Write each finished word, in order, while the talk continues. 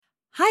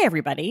Hi,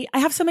 everybody. I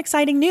have some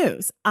exciting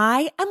news.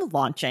 I am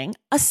launching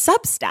a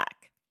Substack.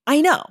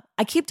 I know,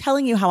 I keep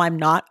telling you how I'm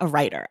not a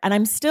writer, and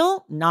I'm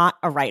still not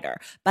a writer,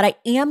 but I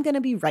am going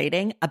to be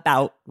writing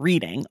about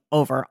reading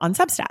over on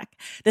Substack.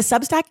 The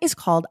Substack is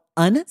called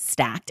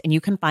Unstacked, and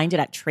you can find it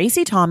at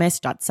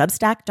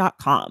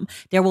traceythomas.substack.com.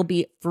 There will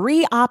be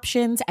free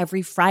options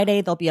every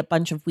Friday. There'll be a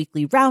bunch of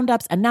weekly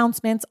roundups,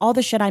 announcements, all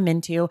the shit I'm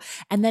into.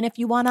 And then if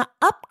you want to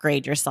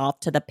upgrade yourself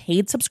to the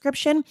paid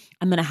subscription,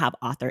 I'm going to have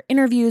author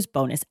interviews,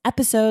 bonus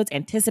episodes,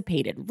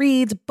 anticipated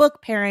reads,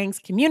 book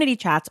pairings, community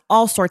chats,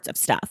 all sorts of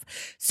stuff.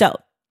 So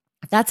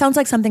if that sounds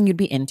like something you'd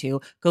be into,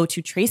 go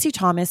to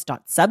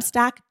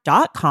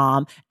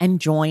traceythomas.substack.com and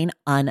join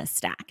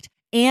Unstacked.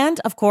 And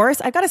of course,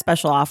 I've got a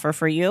special offer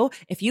for you.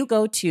 If you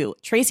go to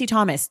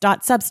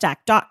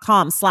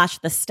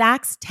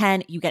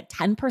traceythomas.substack.com/thestacks10, you get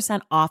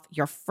 10% off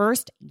your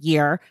first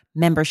year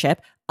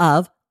membership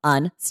of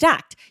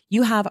Unstacked.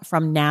 You have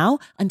from now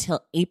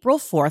until April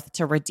 4th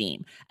to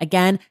redeem.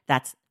 Again,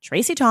 that's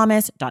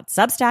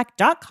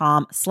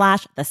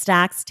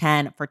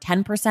traceythomas.substack.com/thestacks10 for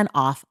 10%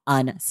 off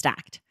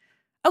Unstacked.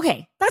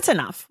 Okay, that's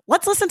enough.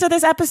 Let's listen to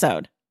this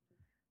episode.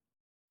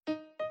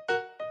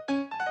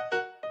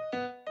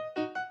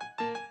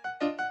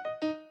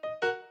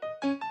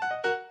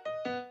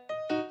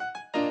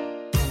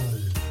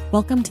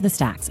 Welcome to The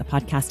Stacks, a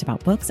podcast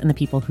about books and the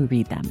people who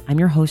read them. I'm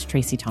your host,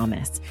 Tracey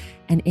Thomas,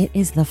 and it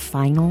is the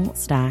final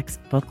Stacks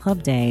Book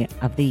Club day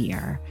of the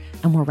year,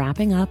 and we're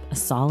wrapping up a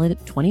solid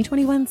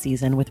 2021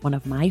 season with one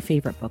of my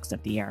favorite books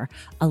of the year,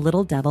 A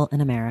Little Devil in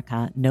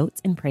America,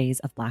 Notes in Praise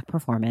of Black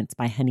Performance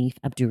by Hanif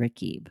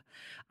Abdurraqib.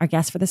 Our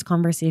guest for this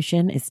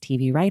conversation is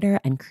TV writer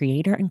and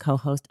creator and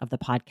co-host of the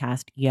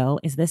podcast Yo,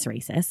 Is This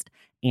Racist?,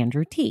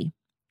 Andrew T.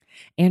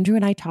 Andrew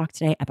and I talked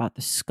today about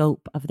the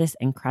scope of this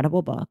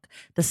incredible book,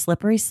 the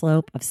slippery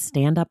slope of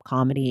stand-up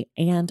comedy,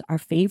 and our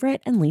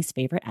favorite and least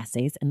favorite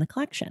essays in the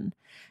collection.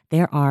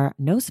 There are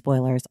no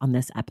spoilers on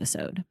this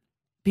episode.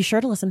 Be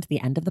sure to listen to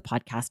the end of the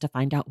podcast to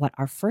find out what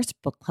our first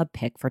book club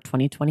pick for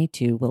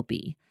 2022 will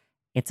be.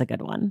 It's a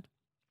good one.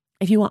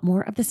 If you want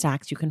more of the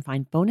Stacks, you can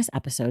find bonus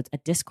episodes, a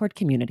Discord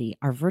community,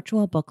 our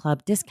virtual book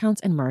club, discounts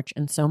and merch,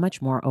 and so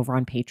much more over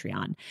on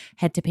Patreon.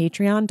 Head to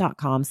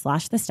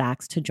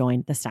patreon.com/thestacks to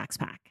join the Stacks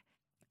Pack.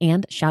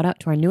 And shout out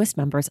to our newest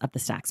members of the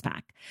Stacks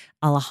Pack,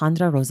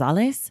 Alejandra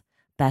Rosales,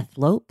 Beth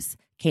Lopes,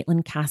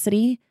 Caitlin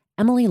Cassidy,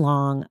 Emily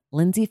Long,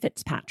 Lindsay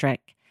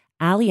Fitzpatrick,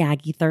 Ali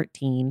Aggie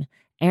 13,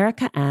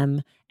 Erica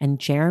M., and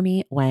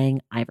Jeremy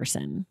Wang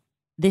Iverson.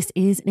 This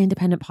is an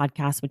independent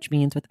podcast, which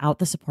means without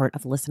the support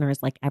of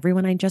listeners like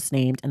everyone I just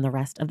named and the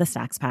rest of the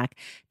Stacks Pack,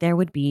 there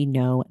would be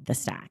no The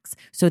Stacks.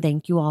 So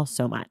thank you all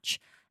so much.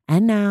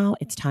 And now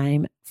it's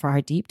time for our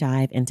deep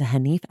dive into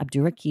Hanif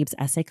Abdurraqib's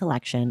essay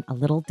collection, A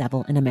Little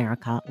Devil in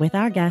America, with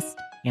our guest,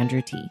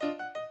 Andrew T.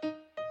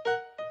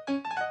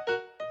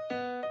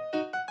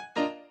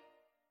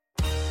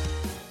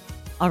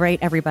 All right,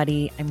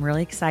 everybody, I'm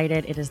really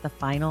excited. It is the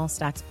final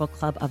Stacks Book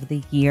Club of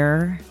the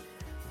year.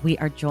 We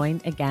are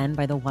joined again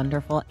by the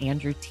wonderful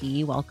Andrew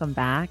T. Welcome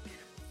back.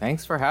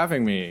 Thanks for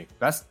having me.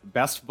 Best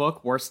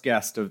book, worst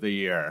guest of the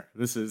year.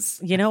 This is...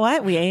 You know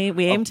what? We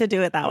aim to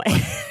do it that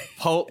way.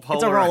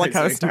 It's a roller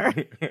coaster.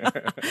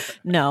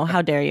 No,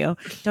 how dare you?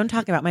 Don't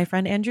talk about my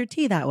friend Andrew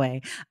T that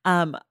way.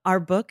 Our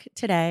book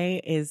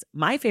today is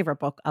my favorite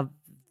book of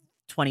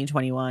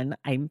 2021.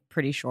 I'm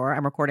pretty sure.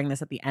 I'm recording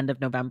this at the end of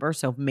November,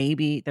 so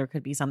maybe there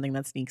could be something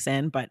that sneaks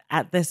in. But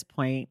at this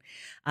point,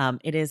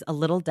 it is A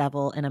Little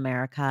Devil in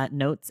America,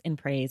 Notes in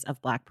Praise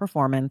of Black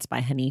Performance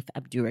by Hanif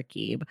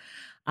Abdurraqib.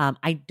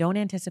 I don't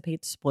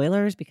anticipate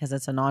spoilers because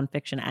it's a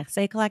nonfiction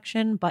essay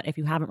collection, but if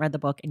you haven't read the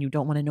book and you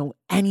don't want to know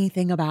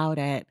anything about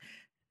it,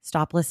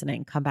 stop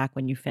listening. Come back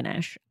when you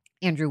finish.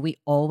 Andrew, we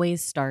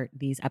always start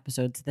these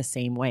episodes the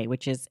same way,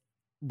 which is,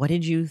 what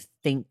did you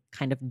think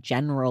kind of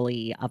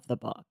generally of the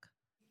book?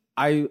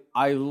 I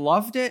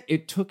loved it.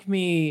 It took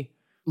me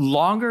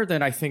longer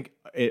than I think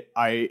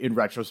I in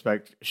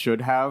retrospect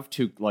should have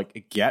to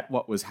like get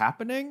what was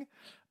happening.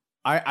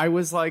 I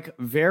was like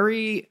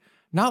very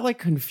not like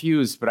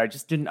confused, but I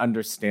just didn't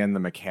understand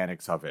the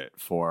mechanics of it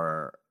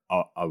for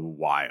a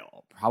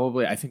while.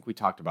 Probably, I think we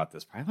talked about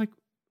this, probably like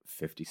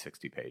 50,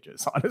 60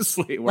 pages,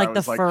 honestly. Like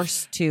the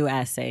first two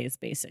essays,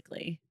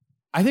 basically.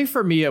 I think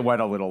for me, it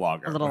went a little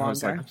longer. A little longer. I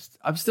was like,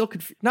 I'm still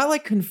not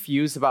like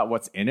confused about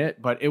what's in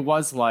it, but it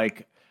was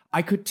like,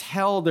 I could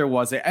tell there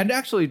was and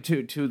actually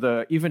to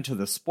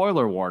the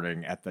spoiler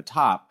warning at the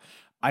top,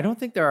 I don't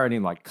think there are any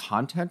like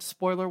content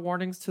spoiler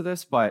warnings to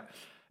this, but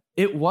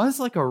it was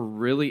like a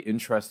really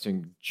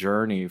interesting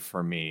journey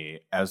for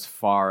me as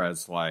far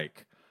as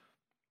like,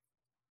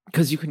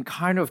 because you can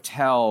kind of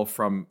tell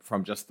from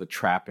just the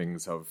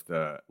trappings of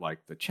the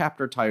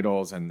chapter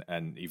titles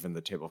and even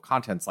the table of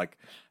contents, like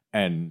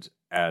and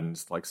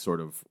like sort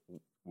of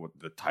what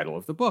the title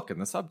of the book and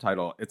the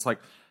subtitle, it's like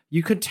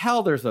you could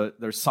tell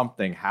there's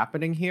something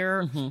happening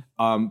here.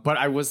 Mm-hmm. But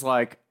I was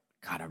like,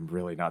 God, I'm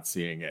really not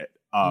seeing it.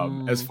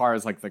 As far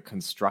as like the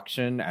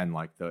construction and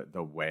like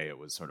the way it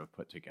was sort of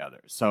put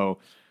together. So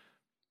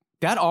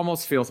That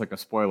almost feels like a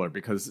spoiler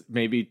because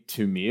maybe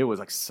to me it was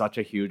like such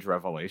a huge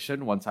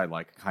revelation once I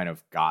like kind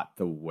of got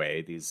the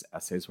way these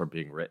essays were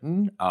being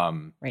written.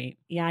 Right.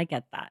 Yeah, I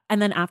get that.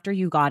 And then after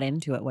you got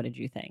into it, what did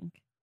you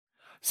think?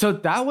 So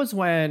that was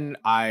when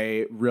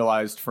I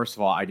realized, first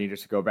of all, I needed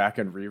to go back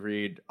and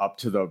reread up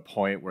to the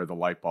point where the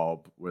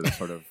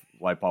sort of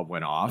light bulb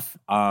went off.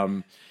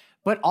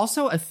 But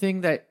also a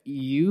thing that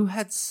you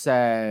had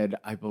said,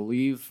 I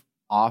believe,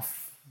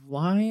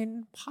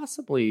 offline,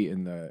 possibly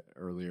in the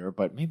earlier,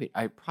 but maybe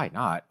probably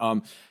not.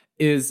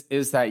 Is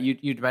that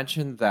you'd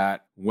mentioned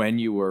that when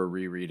you were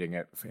rereading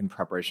it in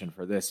preparation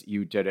for this,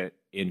 you did it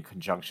in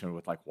conjunction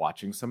with like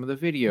watching some of the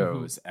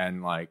videos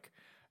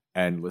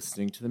and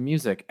listening to the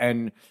music,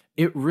 and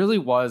it really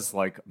was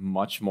like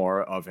much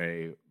more of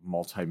a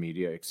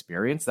multimedia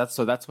experience. That's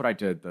what I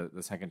did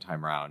the second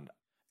time around.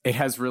 It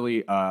has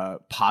really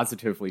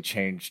positively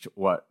changed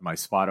what my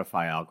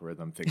Spotify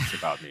algorithm thinks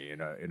about me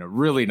in a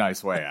really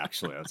nice way.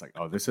 Actually, I was like,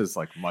 oh, this is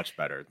like much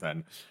better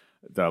than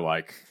the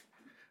like.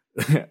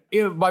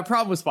 My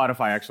problem with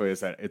Spotify actually is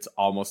that it's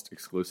almost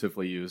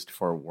exclusively used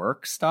for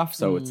work stuff.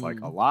 So it's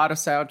like a lot of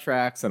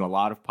soundtracks and a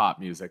lot of pop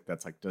music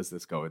that's like, does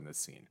this go in this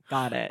scene?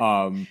 Got it.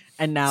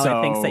 And now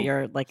it thinks that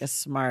you're like a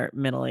smart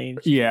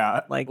middle-aged,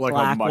 like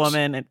black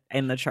woman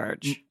in the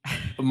church.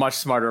 Much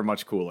smarter,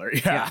 much cooler.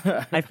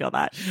 Yeah, I feel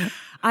that.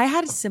 I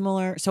had a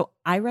similar. So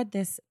I read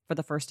this for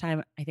the first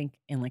time, I think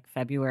in like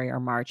February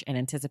or March in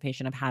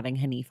anticipation of having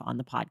Hanif on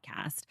the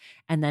podcast.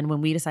 And then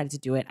when we decided to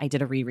do it, I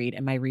did a reread,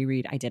 and my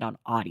reread I did on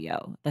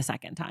audio the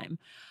second time.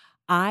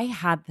 I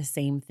had the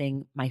same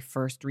thing my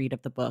first read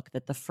of the book,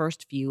 that the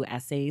first few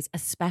essays,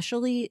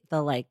 especially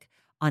the like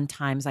on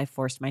times I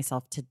forced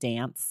myself to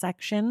dance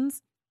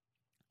sections,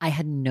 I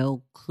had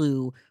no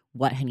clue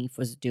what Hanif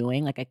was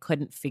doing. Like I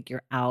couldn't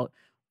figure out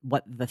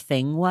what the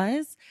thing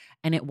was.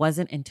 And it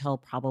wasn't until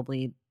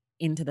probably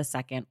into the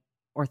second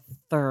or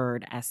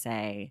third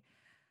essay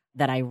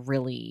that I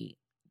really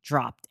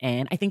dropped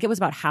in. I think it was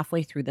about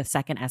halfway through the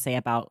second essay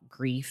about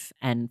grief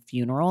and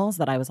funerals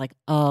that I was like,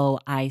 oh,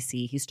 I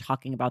see. He's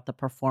talking about the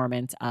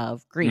performance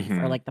of grief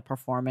or like the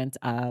performance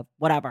of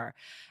whatever.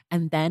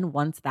 And then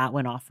once that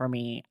went off for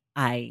me,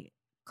 I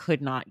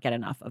could not get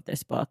enough of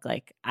this book.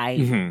 Like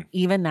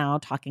even now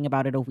talking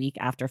about it a week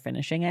after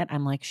finishing it,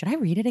 I'm like, should I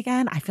read it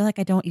again? I feel like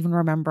I don't even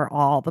remember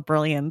all the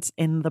brilliance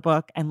in the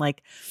book. And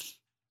like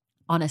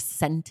on a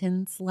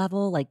sentence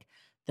level, like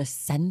the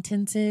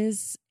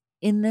sentences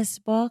in this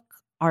book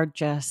are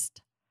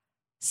just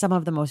some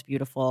of the most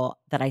beautiful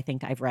that I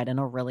think I've read in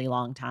a really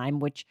long time,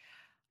 which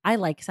I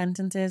like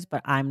sentences,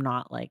 but I'm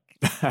not like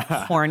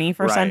horny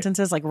for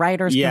sentences. Like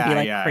writers can be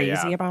like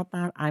crazy about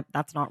that.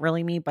 That's not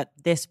really me, but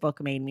this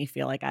book made me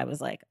feel like I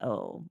was like,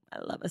 oh, I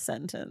love a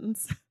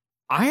sentence.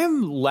 I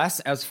am less,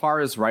 as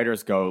far as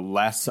writers go,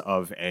 less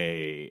of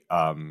a,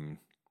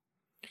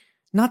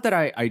 not that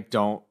I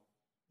don't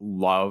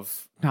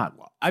love,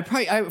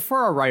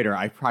 for a writer,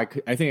 I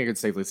think I could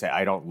safely say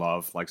I don't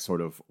love like sort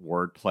of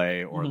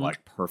wordplay or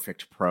like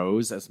perfect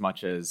prose as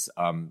much as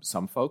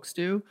some folks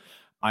do.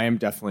 I am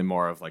definitely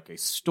more of like a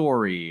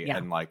story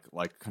and like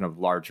kind of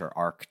larger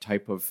arc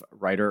type of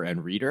writer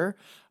and reader.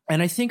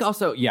 And I think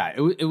also,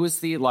 it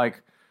was the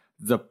like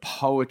the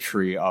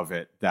poetry of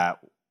it that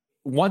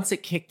once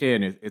it kicked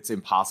in, it's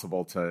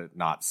impossible to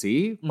not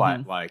see.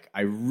 But like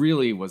I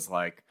really was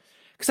like,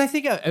 because I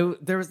think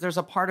there's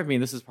a part of me,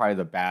 and this is probably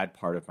the bad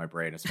part of my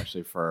brain,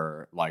 especially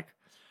for like,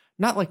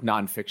 not like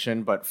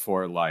nonfiction, but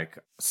for like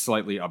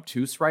slightly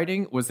obtuse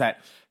writing, was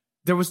that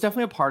there was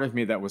definitely a part of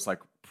me that was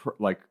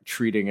like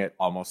treating it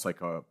almost like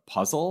a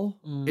puzzle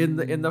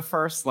in the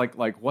first, like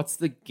what's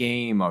the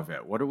game of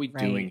it? What are we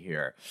doing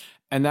here?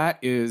 And that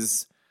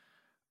is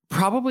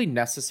probably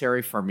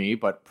necessary for me,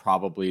 but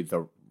probably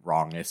the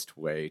wrongest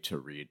way to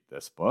read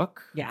this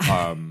book.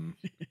 Yeah.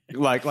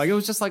 Like it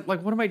was just like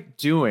what am I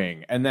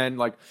doing? And then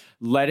like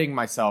letting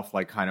myself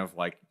like kind of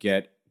like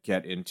get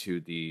into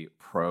the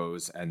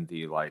prose and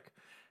the like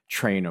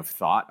train of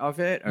thought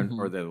of it, and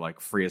or the like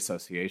free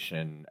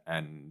association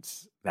and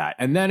that.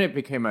 And then it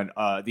became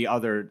the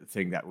other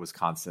thing that was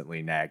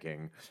constantly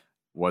nagging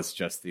was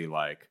just the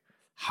like,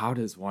 how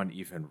does one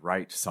even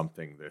write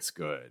something this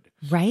good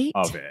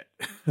of it?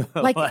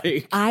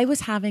 like I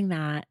was having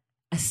that,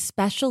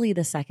 especially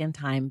the second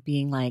time,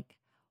 being like,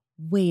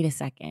 wait a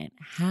second,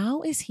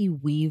 how is he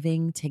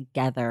weaving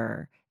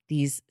together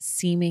these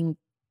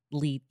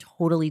seemingly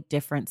totally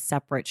different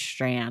separate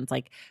strands,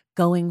 like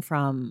going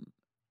from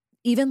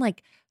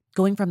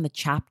the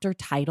chapter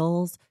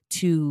titles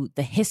to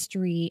the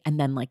history, and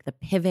then like the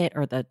pivot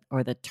or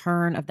the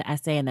turn of the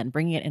essay, and then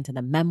bringing it into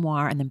the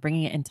memoir, and then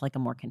bringing it into like a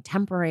more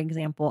contemporary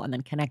example, and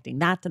then connecting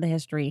that to the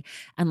history,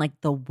 and like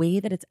the way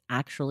that it's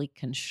actually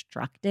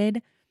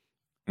constructed.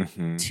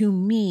 To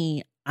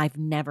me, I've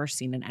never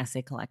seen an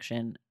essay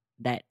collection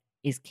that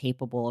is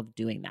capable of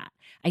doing that.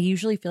 I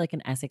usually feel like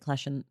an essay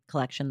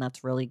collection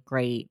that's really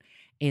great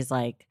is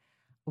like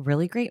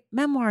really great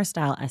memoir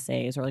style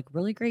essays or like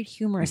really great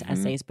humorous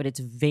essays, but it's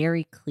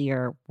very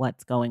clear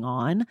what's going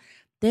on.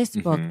 This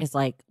book is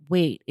like,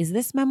 wait, is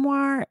this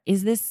memoir?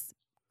 Is this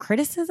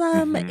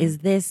criticism? Mhm. Is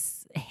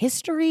this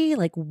history?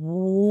 Like,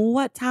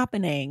 what's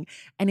happening?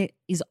 And it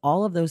is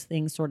all of those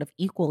things sort of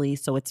equally.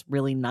 So it's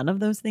really none of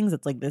those things.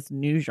 It's like this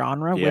new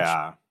genre, which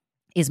Yeah.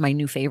 is my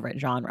new favorite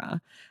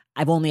genre.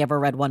 I've only ever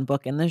read one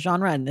book in this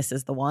genre, and this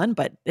is the one,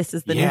 but this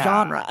is the new Yeah.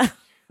 genre.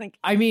 Like,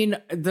 I mean,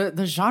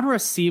 the genre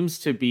seems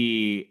to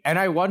be, and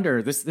I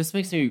wonder, this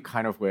makes me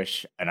kind of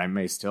wish, and I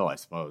may still, I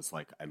suppose,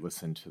 like I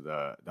listened to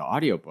the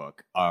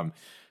audiobook,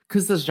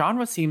 because the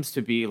genre seems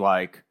to be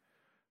like,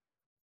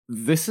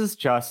 this is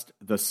just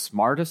the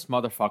smartest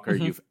motherfucker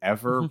mhm, you've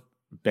ever mhm,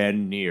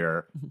 been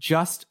near, mhm.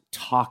 just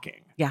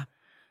talking. Yeah.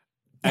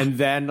 And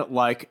then,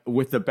 like,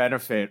 with the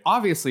benefit,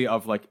 obviously,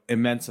 of like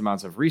immense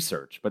amounts of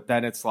research, but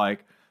then it's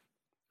like,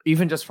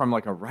 even just from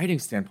like a writing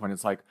standpoint,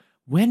 it's like,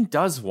 when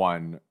does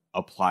one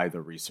apply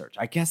the research?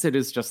 I guess it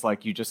is just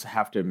like, you just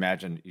have to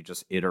imagine, you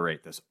just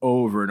iterate this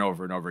over and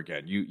over and over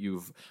again.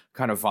 You've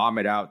kind of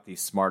vomit out the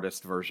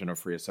smartest version of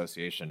free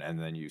association, and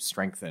then you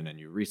strengthen and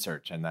you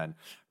research, and then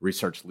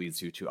research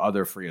leads you to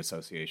other free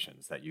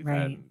associations that you Right.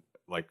 then,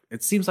 like,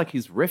 it seems like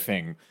he's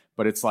riffing,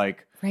 but it's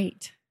like,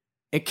 Right.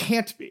 it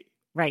can't be.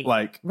 Right.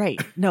 Like, Right.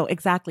 No,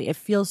 exactly. It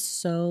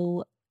feels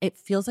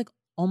like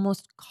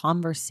almost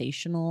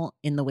conversational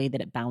in the way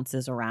that it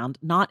bounces around,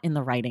 not in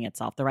the writing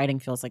itself. The writing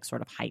feels like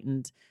sort of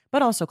heightened,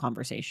 but also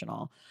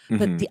conversational.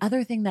 But mhm, the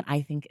other thing that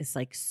I think is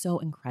like so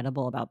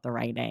incredible about the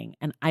writing,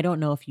 and I don't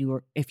know if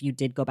you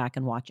did go back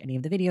and watch any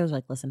of the videos,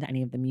 like listen to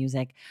any of the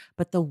music,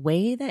 but the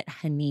way that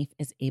Hanif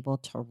is able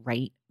to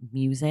write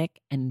music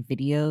and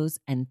videos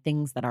and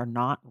things that are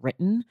not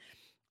written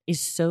is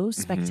so mhm,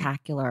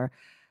 spectacular.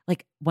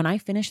 Like when I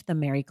finished the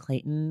Mary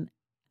Clayton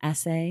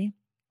essay,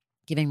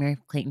 Giving Mary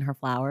Clayton Her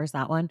Flowers,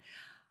 that one,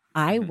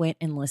 I mhm, went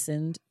and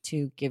listened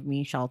to Give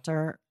Me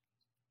Shelter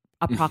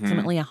mhm.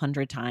 approximately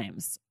 100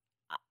 times.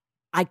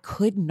 I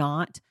could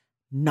not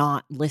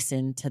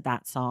listen to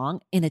that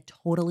song in a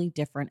totally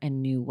different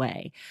and new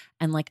way.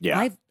 And like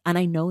Yeah.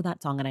 I know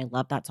that song and I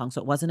love that song. So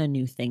it wasn't a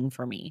new thing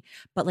for me.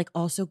 But like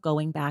also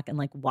going back and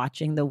like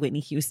watching the Whitney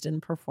Houston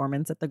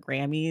performance at the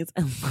Grammys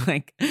and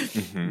like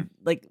Mhm.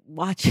 like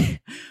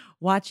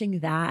watching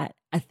that,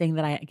 a thing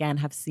that I again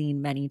have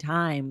seen many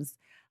times,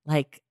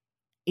 like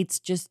it's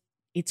just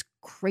it's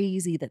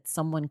crazy that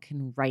someone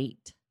can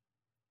write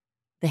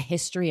the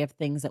history of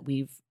things that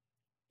we've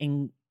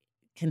in,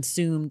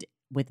 consumed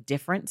with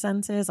different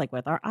senses, like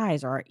with our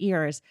eyes or our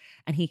ears,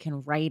 and he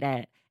can write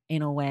it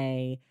in a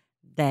way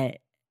that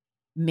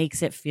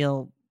makes it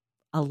feel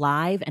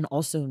alive and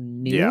also Yeah.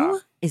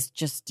 new is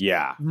just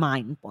Yeah.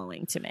 mind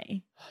blowing to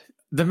me.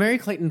 The Mary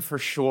Clayton for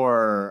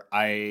sure.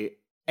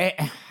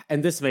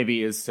 And this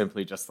maybe is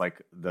simply just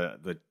like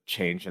the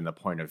change in the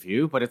point of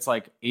view, but it's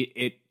like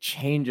it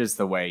changes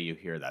the way you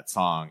hear that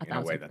song A in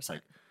a way thousand that's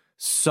percent. like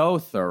so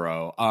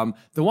thorough.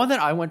 The one that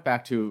I went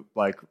back to,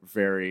 like,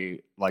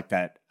 very, like,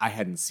 that I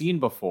hadn't seen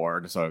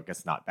before, so I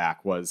guess not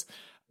back, was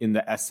in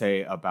the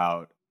essay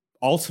about,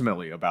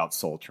 ultimately about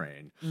Soul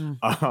Train. Mm.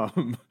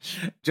 Um,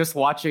 just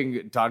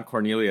watching Don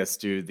Cornelius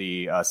do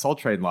the Soul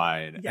Train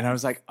line, and I was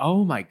Yes. like,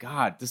 oh my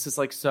God, this is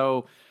like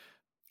so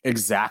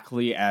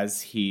exactly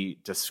as he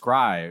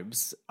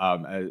describes,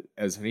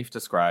 as Hanif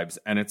describes.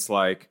 And it's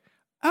like,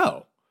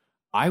 oh,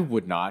 I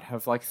would not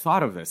have like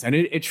thought of this. And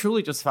it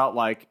truly just felt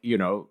like,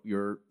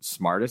 your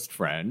smartest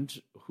friend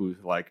who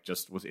like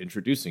just was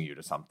introducing you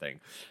to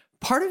something.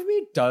 Part of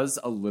me does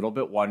a little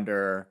bit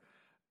wonder,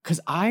 because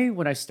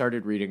when I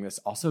started reading this,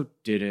 also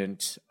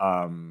didn't,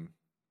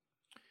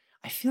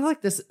 I feel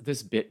like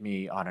this bit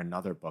me on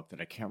another book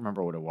that I can't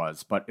remember what it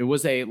was, but it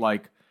was a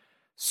like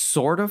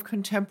sort of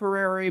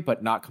contemporary,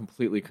 but not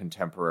completely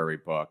contemporary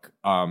book.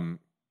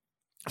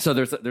 So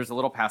there's a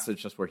little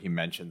passage just where he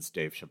mentions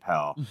Dave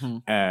Chappelle, Hmm.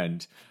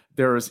 and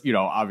there's,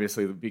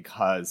 obviously,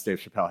 because Dave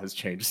Chappelle has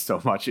changed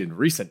so much in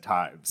recent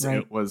times, Right.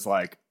 it was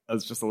like, I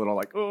was just a little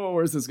like, oh,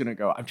 where's this gonna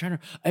go? I'm trying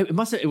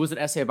to. It was an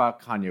essay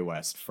about Kanye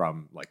West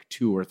from like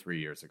 2 or 3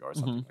 years ago or Hmm.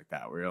 something like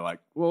that, where you're like,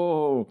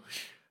 whoa,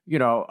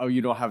 oh,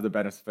 you don't have the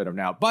benefit of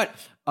now. But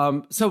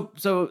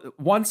so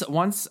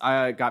once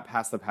I got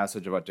past the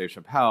passage about Dave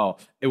Chappelle,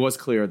 it was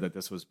clear that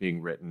this was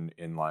being written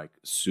in like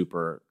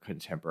super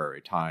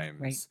contemporary times.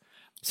 Right.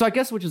 So I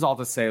guess, which is all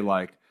to say,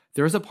 like,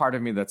 there's a part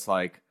of me that's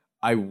like,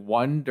 I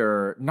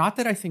wonder, not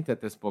that I think that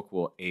this book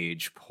will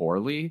age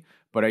poorly,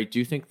 but I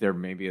do think there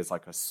maybe is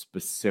like a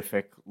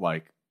specific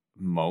like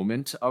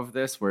moment of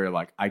this where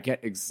like I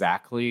get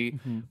exactly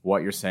Hmm.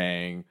 what you're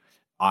saying.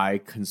 I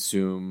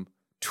consume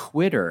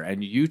Twitter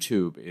and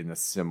YouTube in a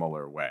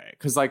similar way.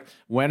 Because like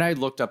when I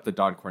looked up the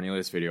Don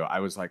Cornelius video,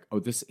 I was like,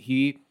 oh,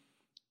 he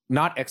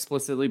not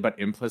explicitly, but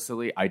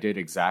implicitly, I did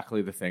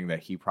exactly the thing that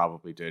he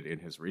probably did in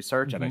his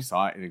research. And I Hmm.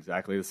 saw it in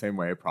exactly the same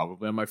way,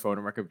 probably on my phone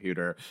or my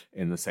computer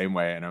in the same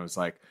way. And I was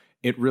like,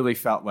 it really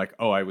felt like,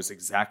 oh, I was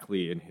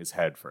exactly in his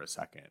head for a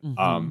second.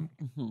 Hmm.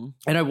 Hmm.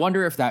 And I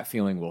wonder if that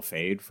feeling will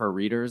fade for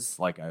readers,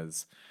 like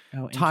as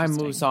Oh, time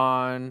moves interesting.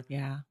 on.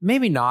 Yeah.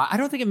 Maybe not. I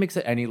don't think it makes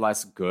it any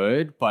less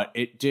good, but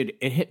it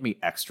hit me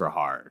extra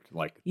hard.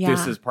 Like, this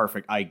Yeah. is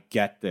perfect. I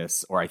get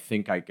this, or I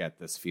think I get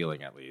this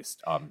feeling at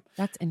least.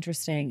 That's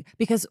interesting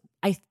because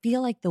I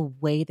feel like the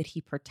way that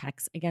he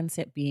protects against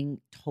it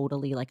being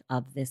totally like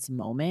of this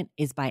moment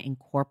is by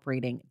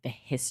incorporating the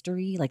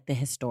history, like the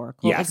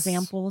historical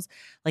examples.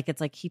 Like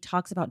it's like he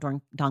talks about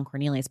Don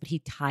Cornelius, but he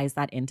ties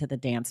that into the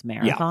dance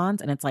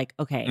marathons. And it's like,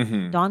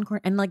 okay, Don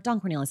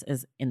Cornelius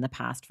is in the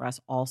past for us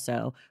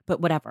also,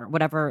 but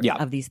whatever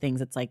of these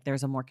things, it's like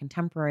there's a more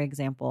contemporary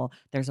example,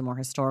 there's a more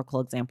historical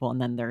example, and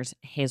then there's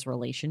his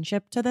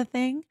relationship to the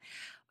thing.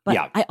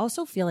 But I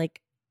also feel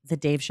like the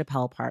Dave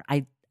Chappelle part,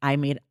 I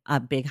made a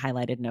big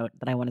highlighted note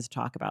that I wanted to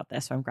talk about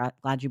this. So I'm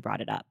glad you brought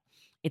it up.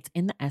 It's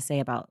in the essay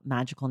about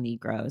magical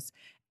Negroes.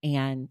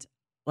 And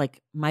like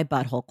my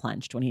butthole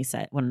clenched when he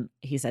said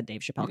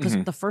Dave Chappelle.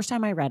 Because the first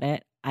time I read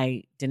it,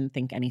 I didn't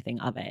think anything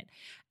of it.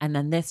 And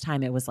then this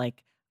time it was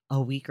like a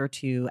week or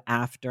two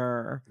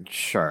after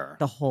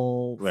the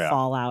whole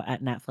fallout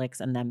at Netflix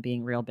and them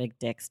being real big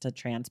dicks to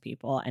trans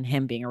people and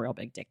him being a real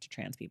big dick to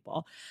trans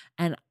people.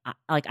 And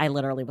I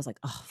literally was like,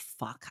 oh,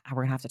 fuck, we're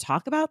going to have to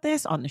talk about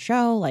this on the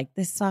show. Like,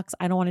 this sucks.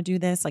 I don't want to do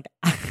this. Like,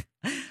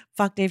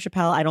 fuck Dave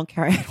Chappelle. I don't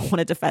care. I don't want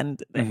to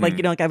defend. Like,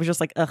 you know, like I was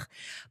just like, ugh.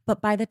 But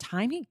by the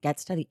time he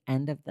gets to the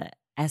end of the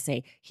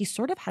essay, he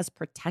sort of has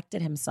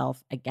protected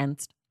himself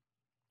against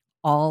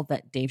all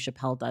that Dave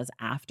Chappelle does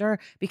after,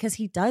 because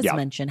he does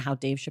mention how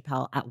Dave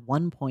Chappelle at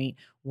one point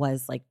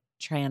was like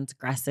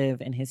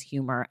transgressive in his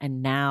humor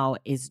and now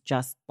is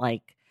just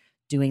like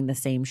doing the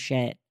same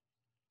shit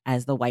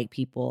as the white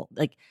people.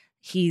 Like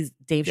Dave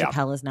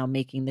Chappelle is now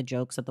making the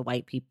jokes that the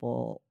white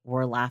people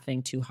were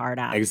laughing too hard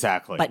at.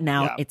 Exactly. But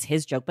now it's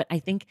his joke. But I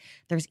think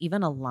there's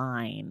even a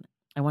line,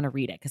 I want to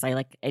read it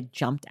because it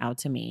jumped out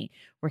to me,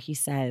 where he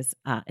says,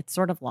 it's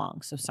sort of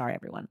long, so sorry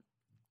everyone.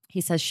 He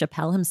says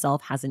Chappelle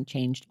himself hasn't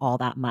changed all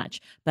that much,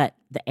 but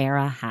the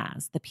era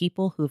has. The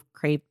people who've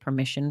craved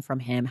permission from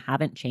him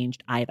haven't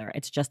changed either.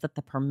 It's just that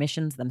the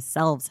permissions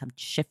themselves have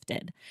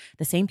shifted.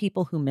 The same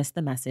people who missed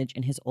the message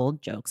in his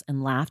old jokes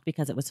and laughed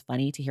because it was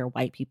funny to hear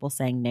white people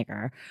saying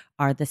nigger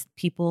are the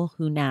people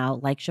who now,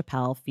 like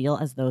Chappelle, feel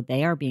as though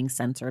they are being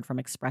censored from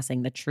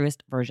expressing the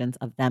truest versions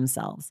of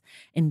themselves.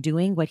 In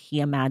doing what he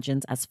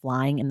imagines as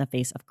flying in the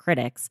face of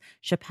critics,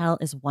 Chappelle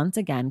is once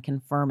again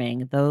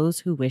confirming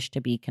those who wish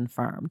to be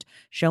confirmed,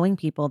 showing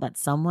people that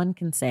someone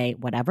can say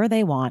whatever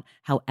they want,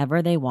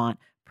 however they want,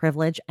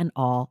 privilege and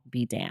all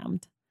be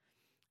damned.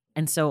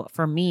 And so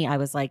for me, I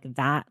was like,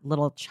 that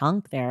little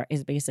chunk there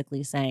is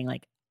basically saying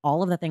like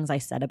all of the things I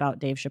said about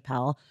Dave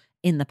Chappelle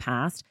in the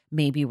past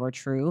maybe were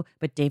true,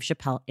 but Dave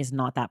Chappelle is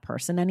not that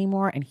person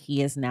anymore. And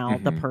he is now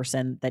the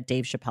person that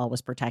Dave Chappelle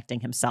was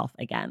protecting himself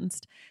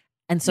against.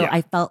 And so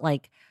I felt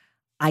like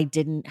I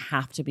didn't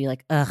have to be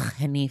like, ugh,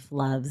 Hanif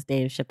loves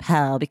Dave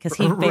Chappelle, because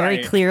he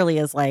very clearly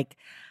is like,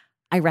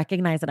 I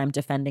recognize that I'm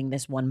defending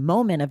this one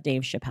moment of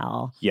Dave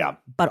Chappelle. Yeah.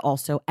 But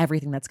also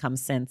everything that's come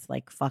since,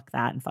 like, fuck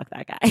that and fuck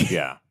that guy.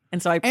 Yeah. And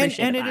so I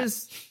appreciate that. And it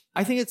is,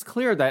 I think it's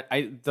clear that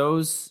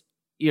those,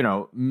 you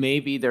know,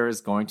 maybe there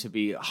is going to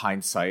be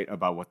hindsight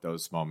about what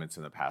those moments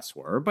in the past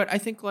were. But I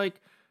think,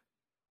 like,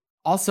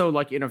 also,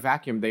 like, in a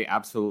vacuum, they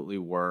absolutely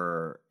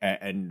were.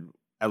 And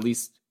at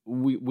least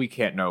we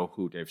can't know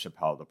who Dave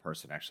Chappelle, the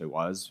person, actually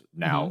was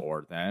now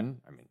or then.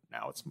 I mean,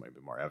 now it's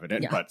maybe more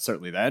evident, but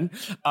certainly then.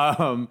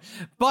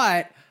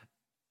 But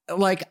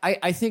like,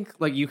 I think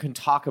like you can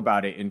talk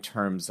about it in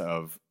terms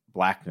of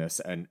blackness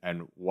and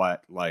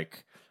what,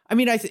 like, I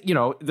mean, I think, you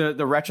know,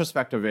 the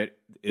retrospect of it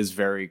is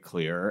very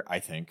clear, I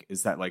think,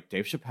 is that like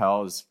Dave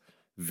Chappelle is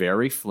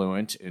very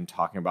fluent in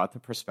talking about the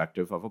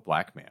perspective of a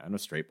black man, a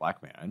straight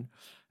black man,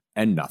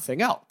 and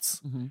nothing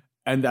else.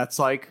 And that's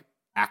like,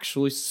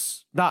 actually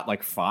not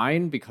like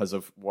fine because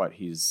of what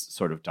he's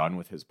sort of done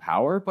with his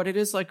power, but it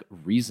is like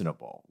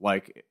reasonable.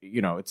 Like,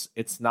 you know,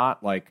 it's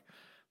not like,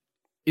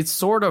 it's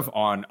sort of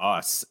on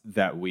us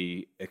that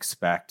we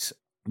expect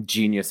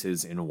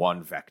geniuses in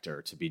one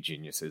vector to be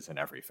geniuses in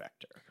every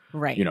vector.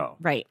 Right. You know,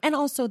 right. And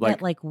also like,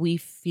 that like we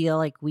feel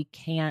like we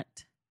can't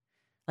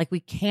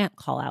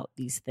call out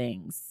these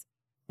things.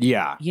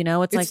 Yeah. You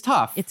know, it's like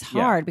tough. It's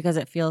hard because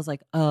it feels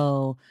like,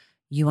 oh,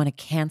 you want to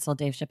cancel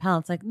Dave Chappelle.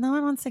 It's like, no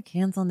one wants to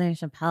cancel Dave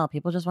Chappelle.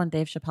 People just want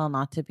Dave Chappelle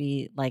not to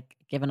be like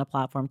given a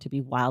platform to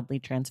be wildly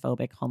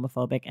transphobic,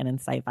 homophobic, and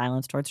incite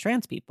violence towards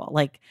trans people.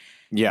 Like,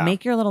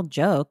 make your little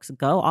jokes,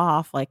 go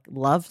off, like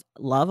love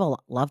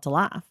to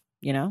laugh,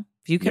 you know?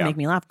 If you can make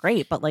me laugh,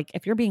 great. But like,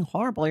 if you're being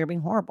horrible, you're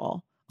being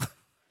horrible.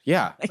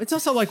 Yeah. It's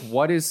also like,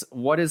 what is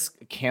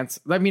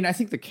cancel? I mean, I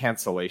think the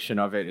cancellation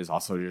of it is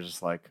also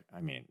just like, I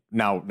mean,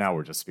 now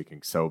we're just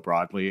speaking so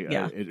broadly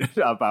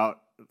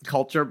about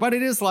culture, but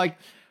it is like,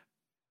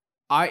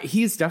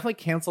 he's definitely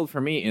canceled for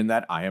me in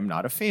that I am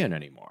not a fan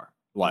anymore.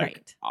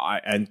 Like,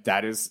 and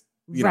that is,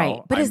 you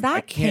know, but is that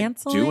I can't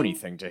canceling? do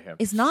anything to him.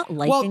 Is not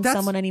liking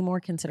someone anymore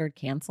considered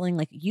canceling?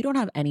 Like, you don't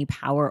have any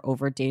power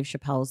over Dave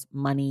Chappelle's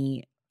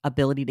money,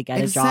 ability to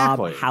get a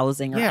job,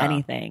 housing, or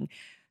anything.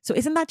 So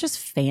isn't that just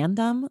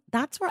fandom?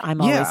 That's where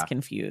I'm always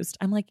confused.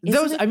 I'm like,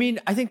 I mean,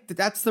 I think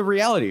that's the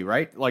reality,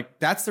 right? Like,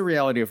 that's the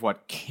reality of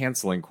what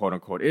canceling, quote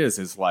unquote,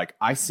 is like,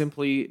 I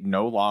simply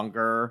no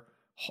longer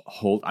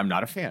I'm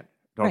not a fan.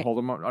 Don't hold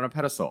him on a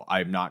pedestal.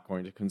 I'm not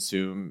going to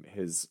consume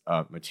his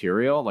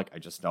material. Like, I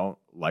just don't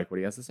like what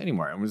he has to say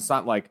anymore. And it's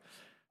not like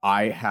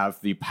I have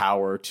the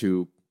power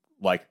to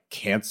like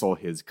cancel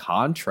his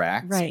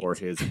contracts or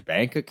his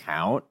bank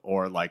account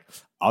or like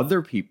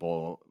other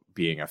people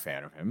being a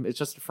fan of him. It's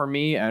just for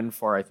me and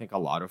for I think a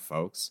lot of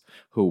folks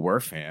who were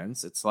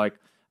fans. It's like,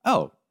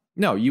 oh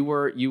no, you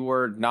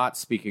were not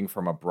speaking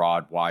from a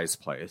broad, wise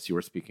place. You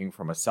were speaking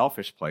from a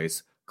selfish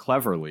place,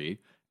 cleverly,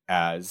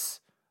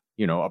 as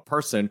a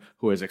person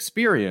who has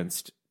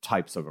experienced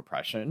types of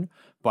oppression,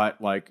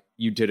 but like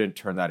you didn't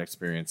turn that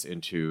experience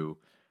into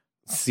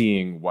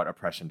seeing what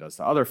oppression does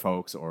to other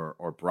folks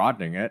or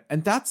broadening it.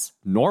 And that's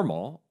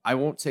normal. I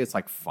won't say it's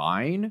like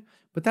fine,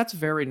 but that's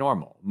very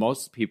normal.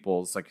 Most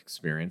people's like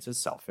experience is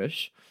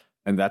selfish,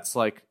 and that's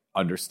like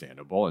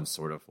understandable and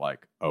sort of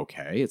like,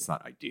 okay, it's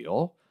not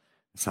ideal.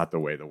 It's not the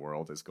way the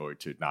world is going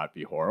to not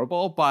be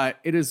horrible, but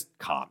it is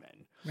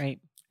common. Right.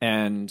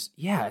 And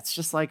yeah, it's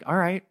just like, all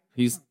right,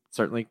 he's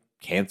certainly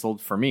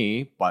canceled for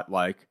me, but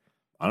like,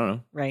 I don't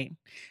know. Right.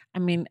 I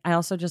mean, I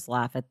also just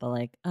laugh at the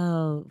like,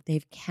 oh,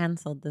 they've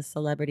canceled this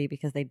celebrity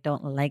because they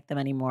don't like them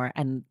anymore.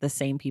 And the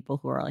same people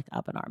who are like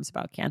up in arms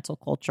about cancel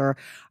culture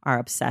are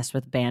obsessed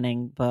with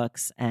banning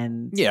books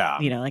and,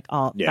 like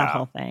all that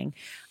whole thing.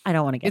 I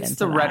don't want to get into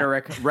the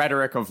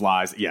rhetoric of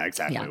lies. Yeah,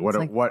 exactly. Yeah, what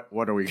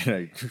are we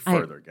going to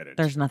further get into?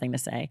 There's nothing to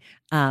say.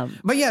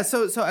 But yeah,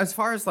 so as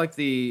far as like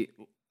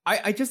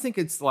I just think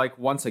it's like,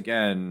 once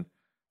again,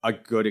 a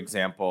good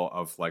example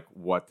of like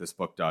what this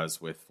book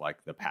does with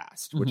like the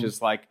past, which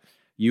is like,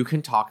 you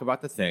can talk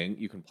about the thing,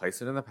 you can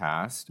place it in the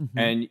past,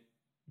 and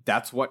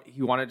that's what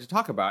he wanted to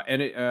talk about,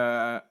 and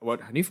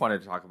what Hanif wanted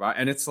to talk about,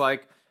 and it's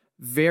like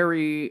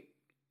very,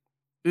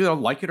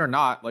 like it or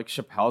not, like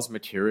Chappelle's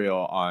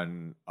material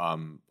on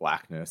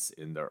blackness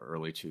in the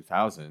early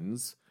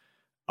 2000s,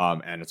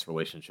 and its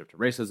relationship to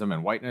racism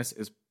and whiteness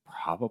is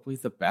probably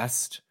the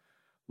best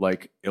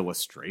like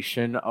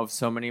illustration of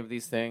so many of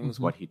these things.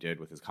 What he did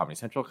with his Comedy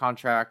Central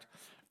contract.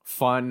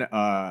 Fun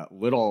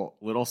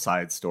little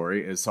side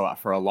story is, so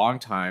for a long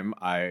time,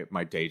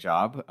 my day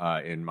job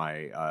in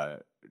my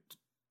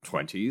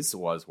 20s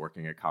was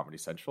working at Comedy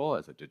Central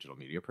as a digital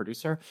media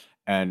producer,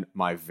 and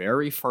my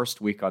very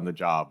first week on the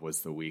job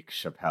was the week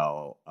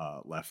Chappelle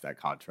left that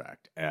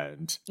contract,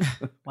 and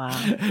wow,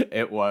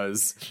 it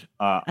was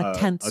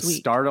a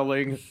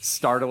startling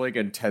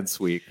and tense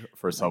week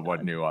for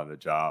someone new on the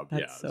job.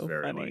 That's it was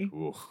very funny. like,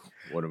 ooh,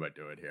 what am I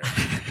doing here?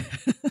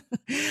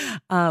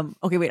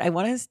 Okay, wait. I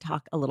want to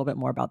talk a little bit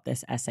more about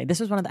this essay. This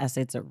was one of the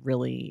essays that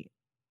really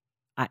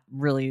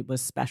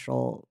was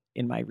special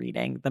in my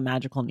reading, the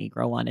Magical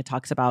Negro one. It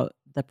talks about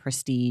the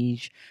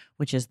prestige,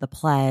 which is the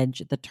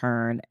pledge, the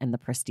turn, and the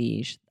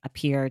prestige: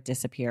 appear,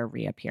 disappear,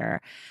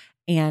 reappear.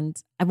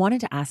 And I wanted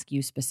to ask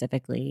you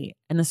specifically,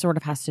 and this sort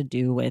of has to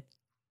do with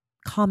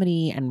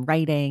comedy and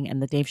writing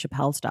and the Dave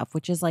Chappelle stuff,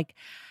 which is like,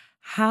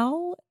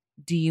 how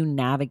do you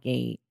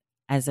navigate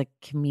as a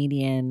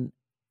comedian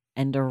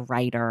and a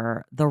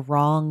writer the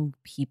wrong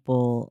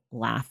people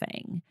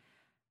laughing?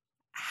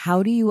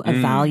 How do you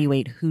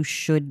evaluate who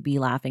should be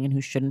laughing and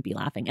who shouldn't be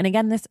laughing? And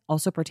again, this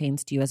also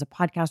pertains to you as a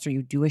podcaster.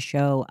 You do a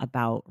show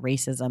about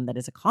racism that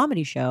is a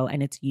comedy show,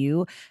 and it's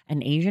you,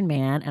 an Asian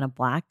man, and a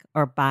black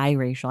or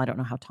biracial, I don't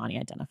know how Tanya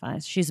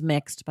identifies. She's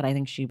mixed, but I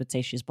think she would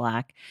say she's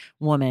black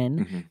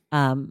woman,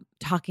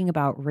 talking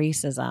about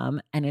racism.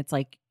 And it's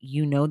like,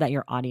 that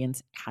your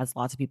audience has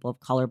lots of people of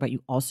color, but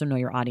you also know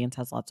your audience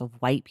has lots of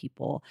white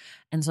people.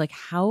 And so like,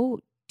 how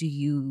do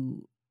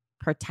you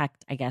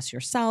protect, I guess,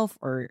 yourself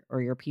or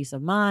your peace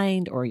of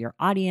mind or your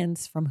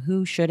audience from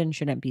who should and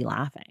shouldn't be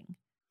laughing?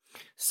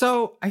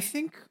 So I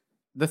think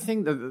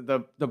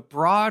the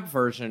broad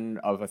version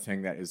of a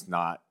thing that is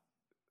not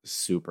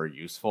super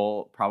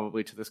useful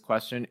probably to this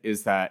question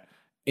is that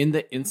in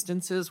the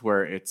instances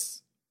where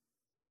it's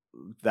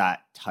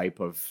that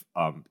type of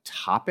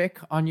topic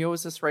on Yo,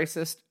 Is This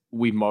Racist,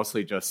 we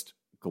mostly just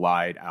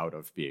glide out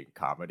of being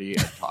comedy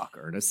and talk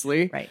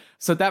earnestly. Right.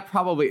 So that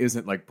probably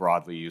isn't like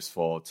broadly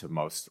useful to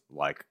most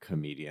like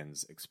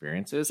comedians'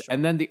 experiences. Sure.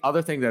 And then the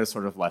other thing that is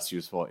sort of less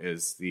useful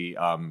is the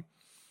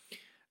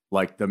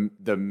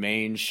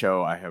main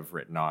show I have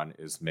written on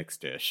is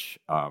Mixed-ish,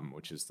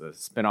 which is the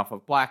spinoff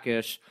of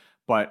Blackish,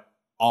 but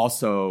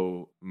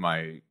also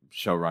my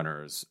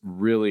showrunners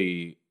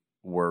really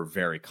were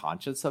very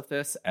conscious of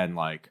this and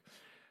like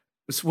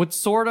what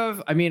sort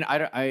of, I mean,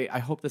 I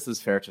hope this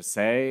is fair to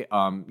say,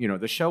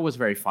 the show was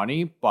very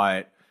funny,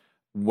 but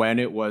when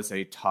it was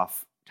a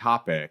tough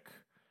topic,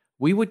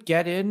 we would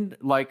get in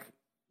like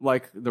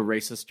the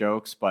racist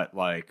jokes, but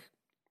like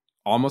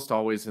almost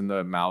always in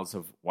the mouths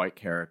of white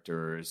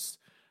characters,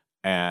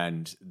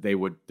 and there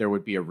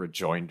would be a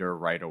rejoinder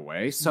right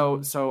away.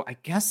 So I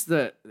guess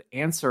the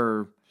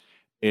answer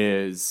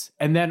is,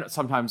 and then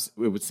sometimes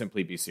it would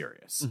simply be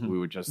serious. We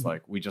would just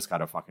like, we just got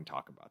to fucking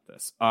talk about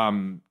this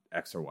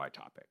X or Y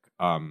topic.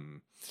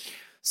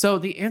 So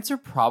the answer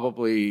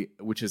probably,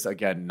 which is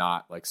again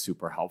not like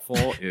super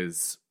helpful,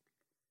 is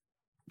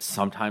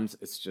sometimes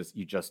it's just,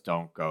 you just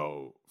don't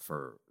go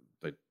for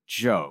the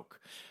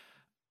joke.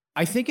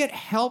 I think it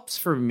helps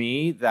for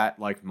me that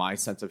like my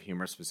sense of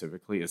humor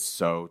specifically is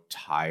so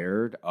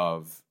tired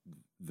of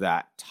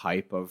that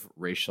type of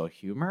racial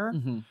humor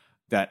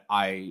that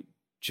I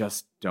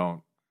just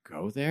don't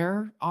go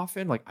there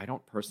often. Like I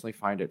don't personally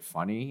find it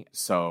funny,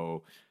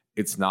 so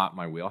it's not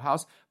my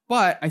wheelhouse.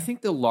 But I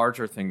think the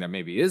larger thing that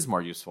maybe is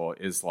more useful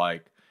is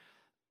like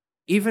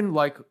even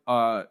like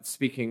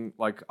speaking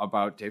like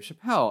about Dave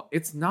Chappelle,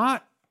 it's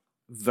not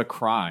the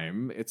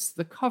crime, it's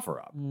the cover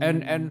up.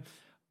 And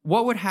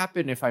what would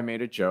happen if I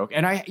made a joke?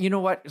 And I, you know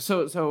what?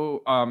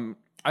 So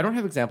I don't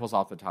have examples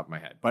off the top of my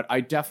head, but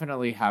I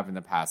definitely have in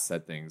the past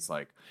said things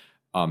like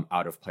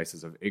out of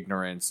places of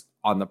ignorance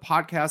on the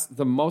podcast.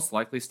 The most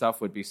likely stuff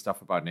would be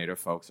stuff about Native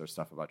folks or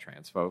stuff about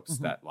trans folks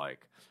that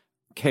like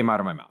came out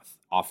of my mouth,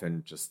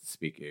 often just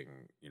speaking,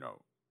 you know,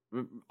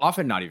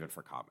 often not even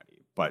for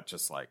comedy, but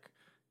just like,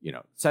 you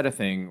know, said a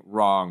thing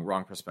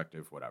wrong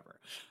perspective, whatever.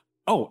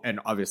 Oh, and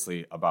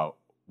obviously about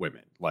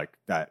women like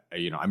that,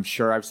 you know, I'm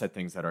sure I've said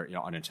things that are, you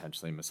know,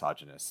 unintentionally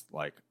misogynist,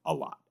 like a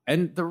lot.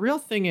 And the real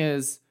thing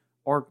is,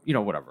 or, you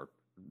know, whatever,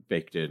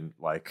 baked in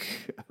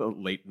like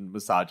latent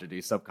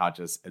misogyny,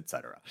 subconscious,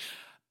 etc.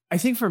 I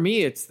think for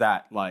me, it's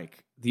that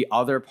like the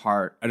other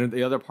part, and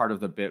the other part of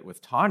the bit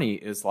with Tawny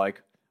is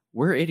like,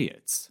 we're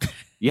idiots.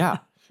 Yeah.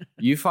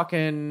 We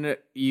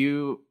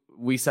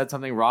said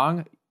something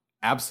wrong.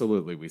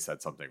 Absolutely. We said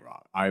something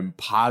wrong. I'm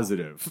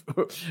positive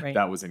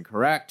that was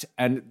incorrect.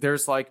 And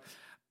there's like,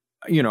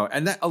 you know,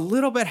 and that a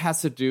little bit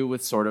has to do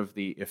with sort of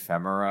the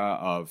ephemera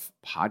of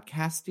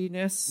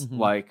podcastiness,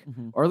 like,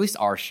 or at least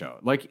our show.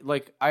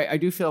 Like I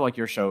do feel like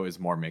your show is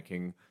more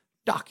making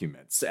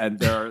documents, and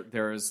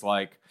there is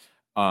like,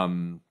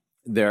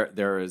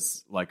 there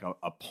is like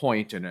a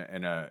point in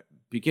a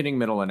beginning,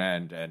 middle, and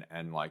end,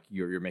 and like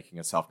you're making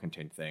a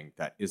self-contained thing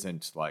that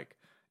isn't like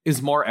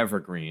is more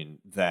evergreen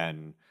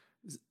than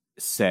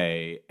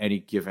say any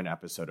given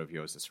episode of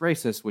Yo, Is This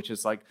Racist, which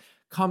is like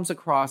comes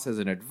across as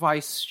an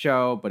advice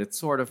show, but it's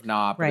sort of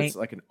not, but it's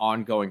like an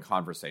ongoing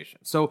conversation.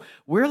 So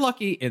we're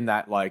lucky in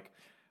that, like,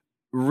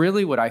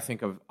 really what I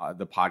think of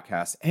the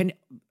podcast, and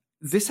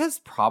this has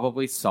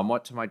probably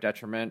somewhat to my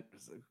detriment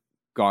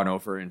gone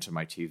over into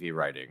my TV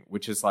writing,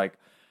 which is like,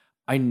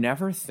 I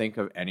never think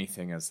of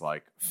anything as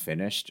like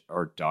finished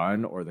or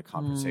done or the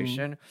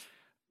conversation,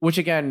 which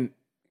again,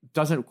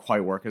 doesn't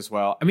quite work as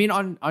well. I mean,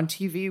 on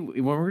TV,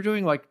 when we're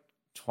doing like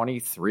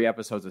 23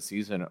 episodes a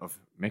season of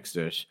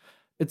Mixed-ish,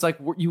 it's like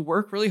you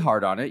work really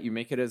hard on it. You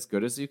make it as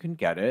good as you can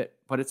get it.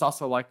 But it's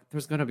also like,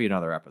 there's going to be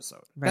another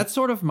episode. Right. That's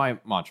sort of my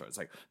mantra. It's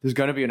like, there's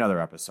going to be another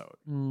episode.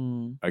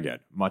 Again,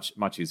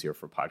 much easier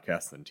for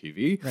podcasts than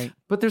TV. Right.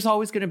 But there's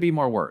always going to be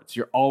more words.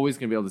 You're always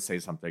going to be able to say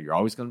something. You're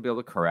always going to be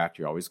able to correct.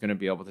 You're always going to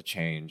be able to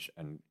change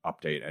and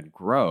update and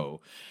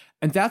grow.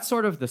 And that's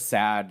sort of the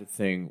sad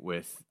thing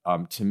with,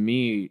 to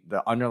me,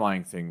 the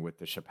underlying thing with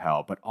the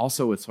Chappelle, but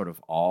also with sort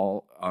of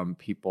all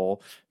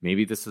people.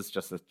 Maybe this is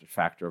just a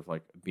factor of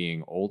like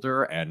being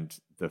older, and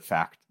the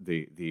fact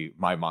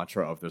my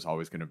mantra of there's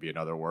always going to be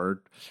another word,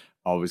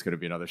 always going to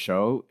be another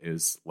show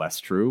is less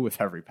true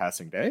with every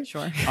passing day.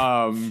 Sure.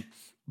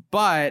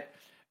 But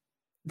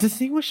the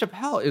thing with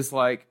Chappelle is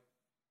like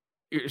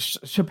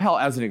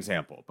Chappelle as an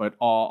example, but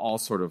all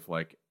sort of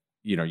like,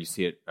 you know, you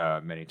see it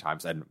many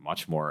times and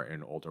much more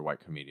in older white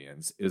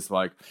comedians, is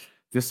like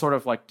this sort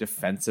of like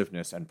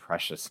defensiveness and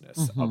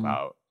preciousness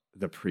about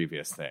the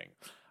previous thing.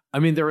 I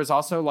mean, there was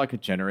also like a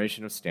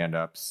generation of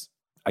stand-ups,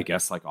 I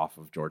guess like off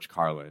of George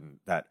Carlin,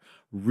 that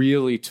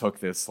really took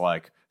this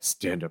like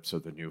stand-ups are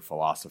the new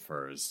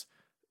philosophers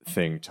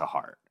thing to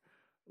heart.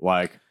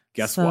 Like,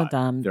 guess so what?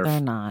 Dumb. They're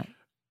not.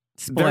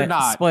 They're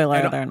not.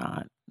 Spoiler, they're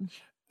not.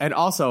 And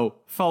also,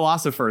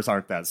 philosophers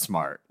aren't that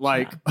smart.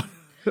 Like... Yeah.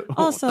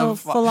 Also,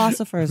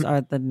 philosophers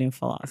are the new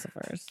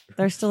philosophers.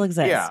 They still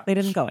exist. Yeah. They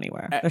didn't go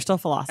anywhere. They're still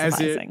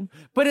philosophizing.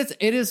 But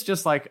it is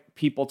just like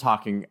people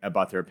talking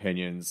about their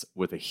opinions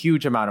with a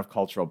huge amount of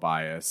cultural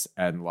bias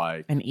and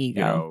like an ego.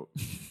 You know,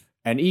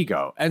 an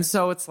ego. And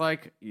so it's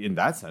like, in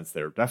that sense,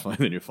 they're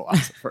definitely the new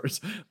philosophers.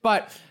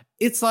 But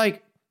it's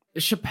like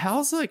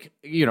Chappelle's like,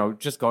 you know,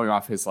 just going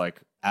off his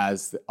like,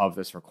 as of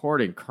this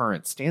recording,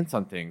 current stance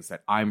on things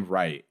that I'm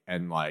right.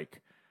 And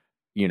like,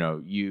 you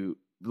know, you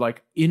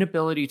like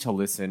inability to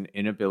listen,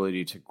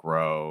 inability to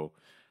grow.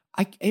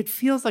 It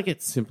feels like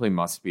it simply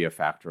must be a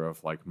factor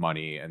of like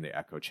money and the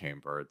echo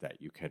chamber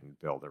that you can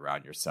build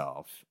around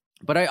yourself.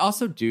 But I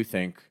also do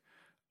think,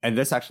 and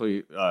this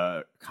actually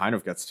kind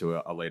of gets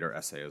to a later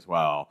essay as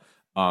well,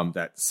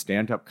 that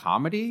stand-up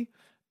comedy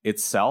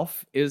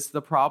itself is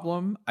the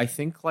problem. I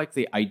think like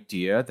the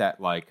idea that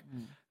like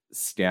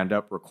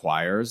stand-up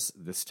requires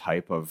this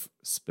type of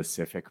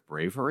specific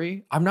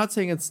bravery. I'm not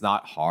saying it's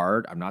not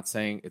hard. I'm not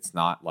saying it's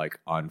not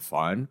like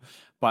unfun,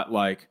 but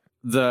like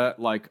the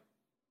like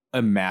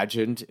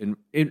imagined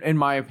in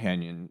my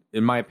opinion,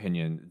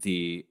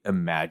 the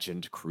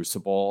imagined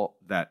crucible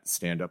that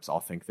stand-ups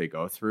all think they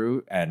go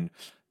through, and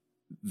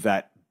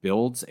that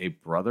builds a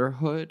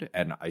brotherhood.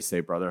 And I say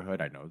brotherhood,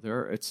 I know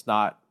it's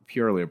not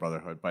purely a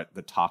brotherhood, but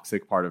the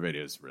toxic part of it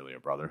is really a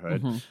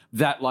brotherhood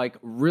that like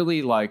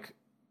really like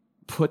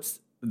puts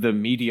the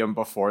medium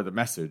before the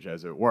message,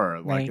 as it were.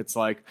 Like, Right. it's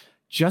like,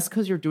 just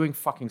because you're doing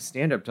fucking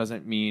stand-up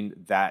doesn't mean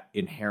that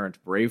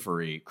inherent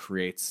bravery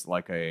creates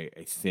like a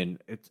thin,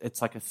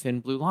 it's like a thin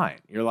blue line.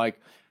 You're like,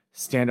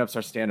 stand-ups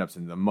are stand-ups,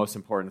 and the most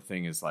important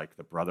thing is like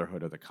the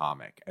brotherhood of the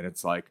comic. And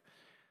it's like,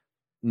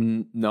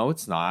 no,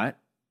 it's not.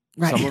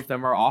 Right. Some of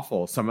them are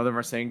awful. Some of them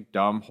are saying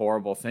dumb,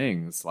 horrible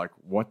things. Like,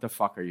 what the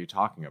fuck are you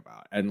talking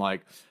about? And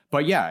like,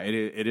 but yeah,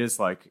 it is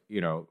like,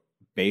 you know,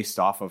 based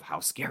off of how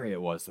scary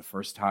it was the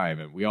first time.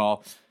 And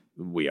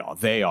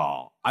they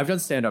all. I've done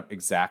stand up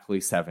exactly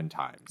 7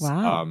 times.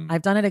 Wow.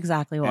 I've done it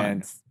exactly and-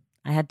 once.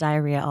 I had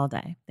diarrhea all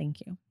day.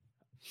 Thank you.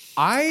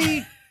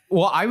 I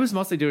was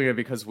mostly doing it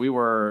because we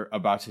were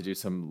about to do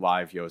some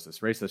live Yo's This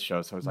Racist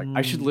shows. So I was like,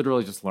 I should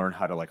literally just learn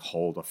how to like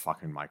hold a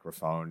fucking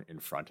microphone in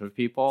front of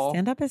people.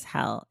 Stand up is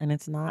hell, and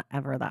it's not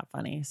ever that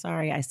funny.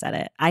 Sorry, I said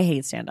it. I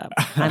hate stand up.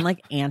 I'm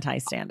like anti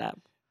stand up.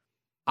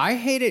 I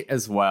hate it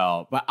as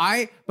well, but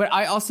I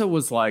also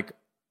was like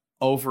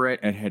over it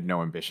and had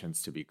no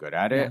ambitions to be good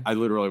at it. Yeah. I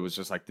literally was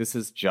just like, this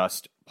is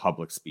just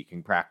public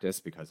speaking practice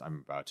because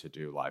I'm about to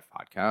do live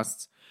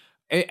podcasts.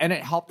 And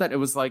it helped that it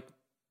was like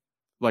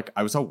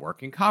I was a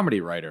working comedy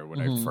writer when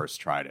I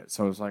first tried it.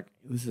 So I was like,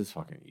 this is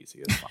fucking easy.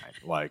 It's fine.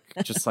 Like,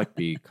 just like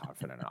be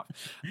confident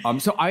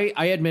enough. So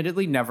I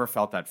admittedly never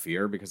felt that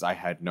fear because I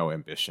had no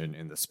ambition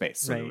in the space.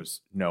 So there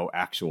was no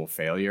actual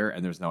failure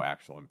and there's no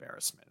actual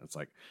embarrassment. It's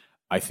like,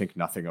 I think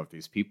nothing of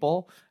these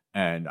people.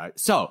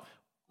 So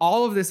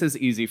all of this is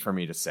easy for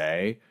me to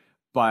say,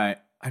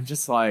 but I'm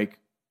just like,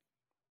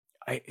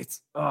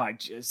 I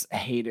just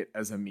hate it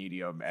as a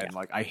medium. And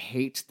like, I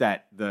hate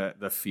that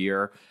the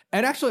fear,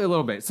 and actually a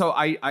little bit. So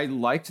I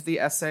liked the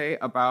essay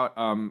about,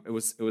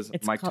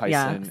 it's Mike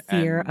Tyson.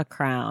 Fear a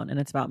Crown. And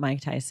it's about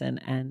Mike Tyson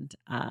and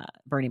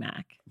Bernie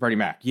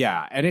Mac.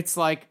 Yeah. And it's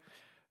like,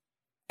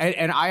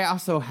 and I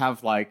also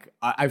have like,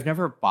 I've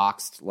never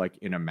boxed like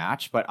in a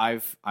match, but I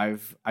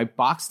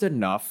boxed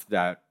enough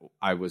that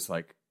I was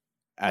like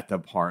at the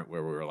part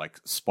where we were like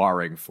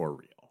sparring for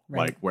real. Right.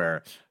 Like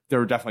where there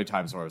were definitely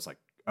times where I was like,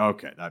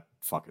 okay, that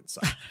fucking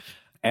sucks.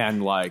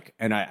 And like,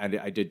 and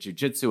I did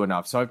jujitsu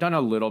enough. So I've done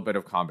a little bit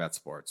of combat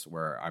sports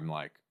where I'm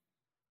like,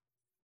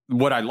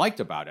 what I liked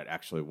about it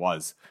actually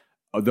was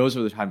those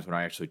were the times when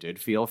I actually did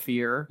feel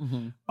fear.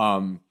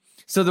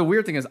 So the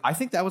weird thing is, I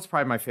think that was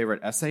probably my favorite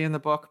essay in the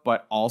book,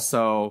 but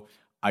also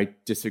I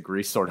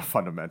disagree sort of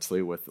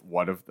fundamentally with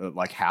one of the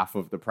like half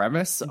of the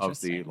premise of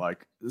the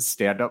like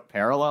stand-up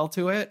parallel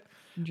to it.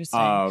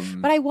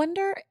 Interesting. But I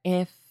wonder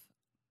if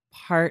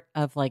part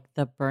of like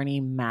the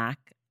Bernie Mac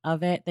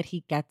of it that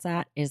he gets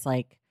at is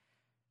like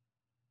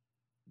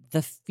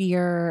the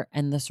fear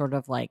and the sort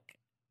of like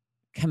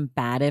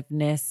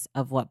combativeness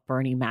of what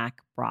Bernie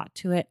Mac brought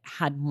to it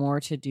had more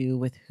to do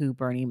with who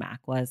Bernie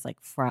Mac was, like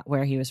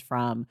where he was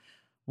from,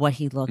 what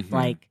he looked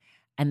like,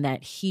 and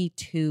that he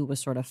too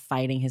was sort of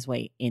fighting his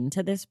way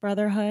into this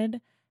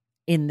brotherhood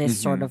in this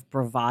sort of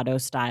bravado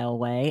style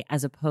way,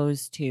 as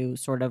opposed to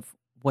sort of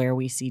where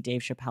we see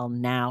Dave Chappelle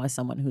now as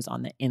someone who's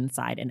on the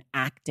inside and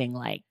acting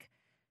like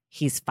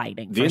he's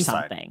fighting for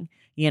something.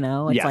 You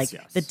know,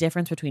 it's the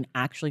difference between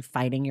actually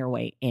fighting your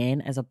way in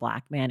as a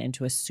black man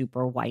into a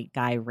super white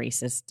guy,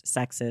 racist,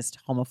 sexist,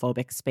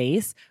 homophobic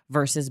space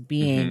versus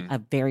being a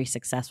very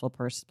successful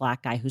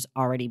black guy who's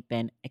already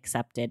been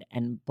accepted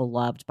and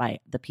beloved by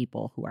the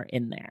people who are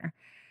in there.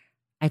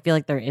 I feel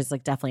like there is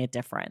like definitely a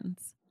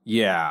difference.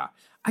 Yeah.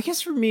 I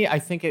guess for me, I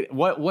think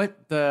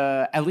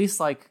at least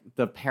like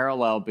the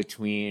parallel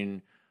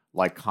between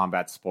like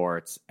combat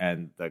sports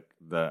and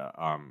the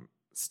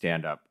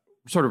stand-up,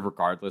 sort of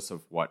regardless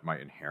of what my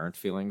inherent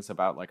feelings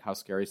about like how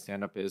scary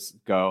stand-up is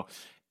go,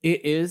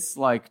 it is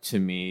like, to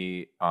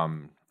me,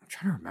 I'm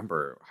trying to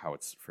remember how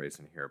it's phrased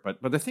in here,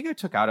 but the thing I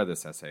took out of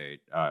this essay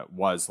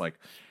was like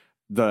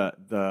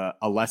a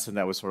lesson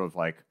that was sort of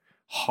like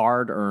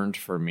hard earned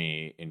for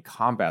me in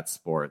combat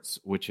sports,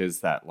 which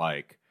is that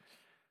like,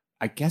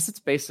 I guess it's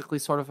basically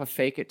sort of a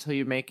fake it till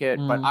you make it.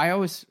 But I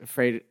always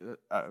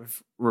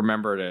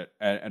remembered it.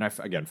 And I,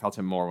 again, felt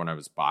it more when I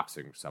was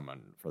boxing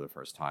someone for the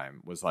first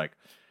time, was like,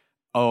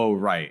 oh,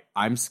 right,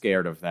 I'm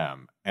scared of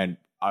them. And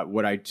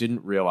what I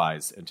didn't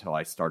realize until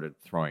I started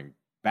throwing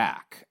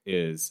back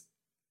is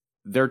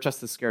they're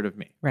just as scared of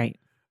me. Right.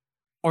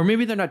 Or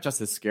maybe they're not just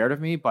as scared of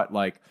me, but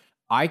like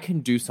I can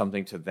do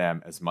something to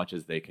them as much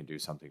as they can do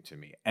something to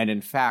me. And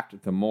in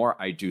fact, the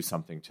more I do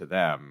something to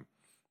them,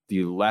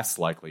 the less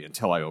likely,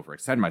 until I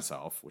overextend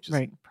myself, which is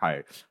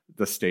probably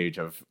the stage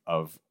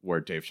of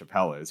where Dave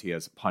Chappelle is. He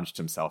has punched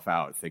himself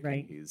out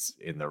thinking he's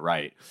in the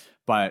right.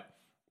 But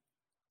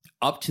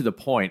up to the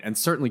point, and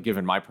certainly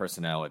given my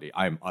personality,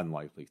 I'm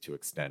unlikely to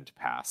extend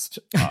past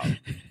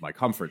my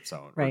comfort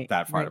zone, or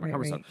that far out of my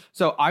comfort zone.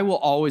 So I will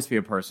always be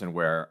a person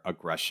where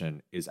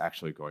aggression is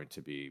actually going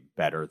to be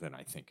better than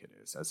I think it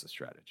is as a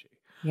strategy.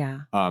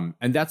 Yeah.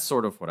 And that's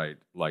sort of what I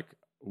like,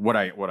 what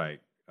I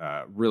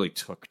really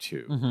took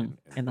to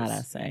in that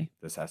essay.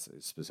 This essay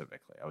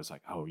specifically. I was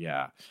like, oh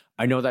yeah,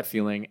 I know that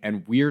feeling.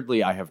 And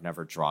weirdly, I have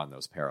never drawn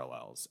those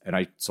parallels. And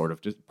I sort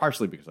of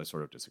partially because I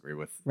sort of disagree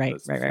with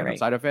the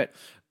side of it,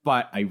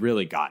 but I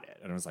really got it.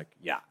 And I was like,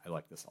 yeah, I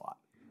like this a lot.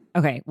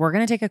 Okay, we're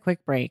going to take a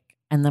quick break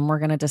and then we're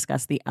going to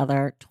discuss the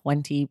other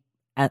 20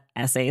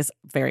 essays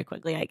very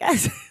quickly, I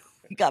guess.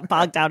 We got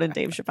bogged down in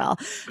Dave Chappelle.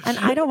 And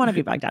I don't want to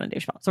be bogged down in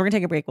Dave Chappelle. So we're going to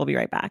take a break. We'll be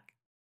right back.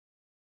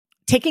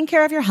 Taking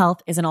care of your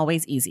health isn't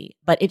always easy,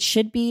 but it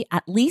should be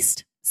at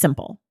least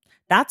simple.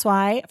 That's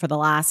why for the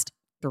last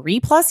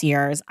 3+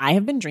 years, I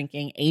have been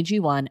drinking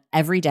AG1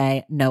 every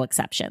day, no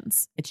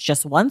exceptions. It's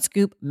just 1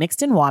 scoop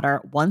mixed in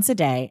water once a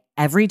day,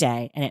 every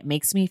day, and it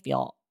makes me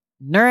feel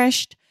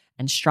nourished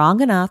and strong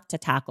enough to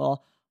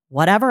tackle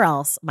whatever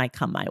else might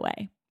come my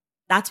way.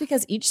 That's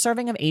because each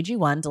serving of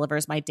AG1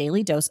 delivers my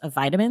daily dose of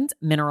vitamins,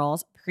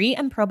 minerals, pre-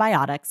 and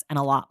probiotics, and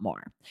a lot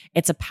more.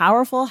 It's a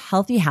powerful,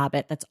 healthy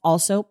habit that's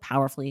also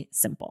powerfully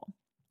simple.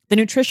 The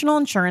nutritional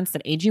insurance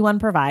that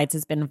AG1 provides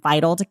has been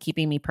vital to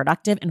keeping me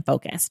productive and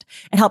focused.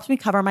 It helps me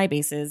cover my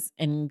bases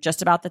in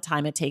just about the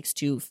time it takes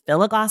to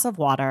fill a glass of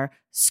water,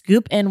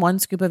 scoop in 1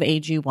 scoop of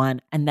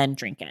AG1, and then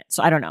drink it.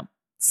 So I don't know,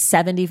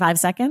 75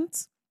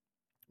 seconds?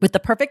 With the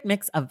perfect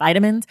mix of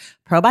vitamins,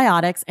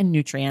 probiotics, and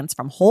nutrients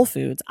from whole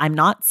foods, I'm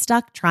not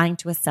stuck trying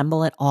to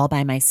assemble it all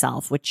by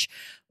myself, which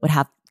would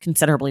have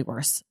considerably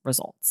worse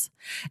results.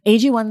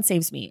 AG1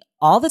 saves me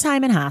all the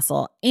time and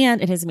hassle,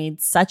 and it has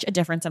made such a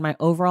difference in my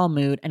overall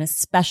mood and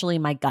especially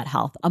my gut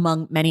health,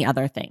 among many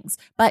other things.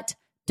 But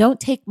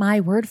don't take my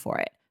word for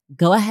it.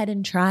 Go ahead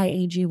and try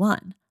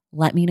AG1.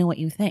 Let me know what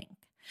you think.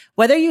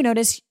 Whether you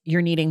notice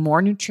you're needing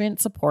more nutrient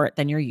support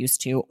than you're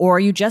used to, or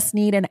you just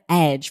need an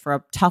edge for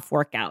a tough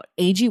workout,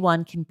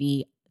 AG1 can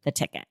be the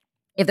ticket.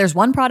 If there's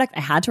one product I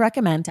had to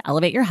recommend to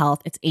elevate your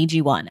health, it's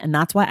AG1, and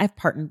that's why I've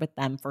partnered with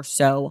them for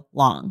so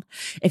long.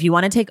 If you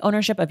want to take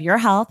ownership of your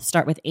health,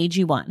 start with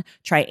AG1.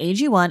 Try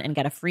AG1 and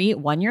get a free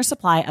 1-year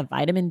supply of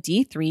vitamin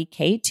D3,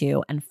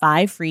 K2, and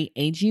 5 free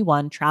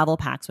AG1 travel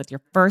packs with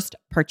your first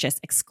purchase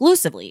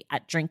exclusively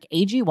at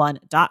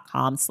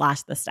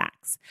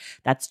drinkag1.com/thestacks.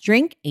 That's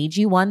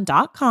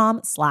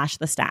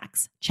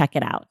drinkag1.com/thestacks. Check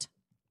it out.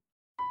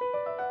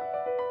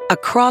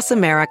 Across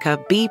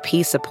America,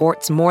 BP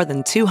supports more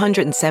than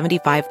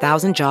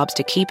 275,000 jobs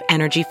to keep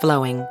energy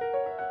flowing.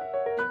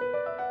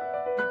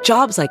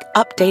 Jobs like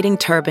updating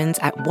turbines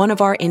at one of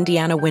our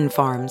Indiana wind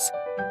farms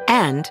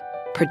and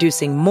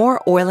producing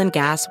more oil and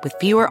gas with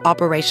fewer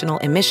operational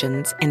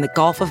emissions in the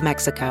Gulf of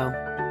Mexico.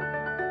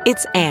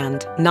 It's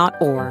and, not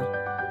or.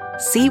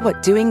 See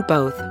what doing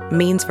both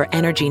means for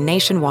energy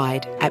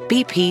nationwide at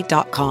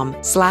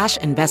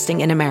bp.com/investing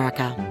in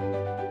America.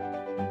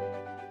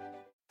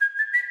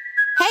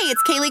 Hey,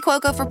 it's Kaylee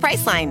Cuoco for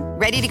Priceline.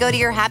 Ready to go to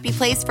your happy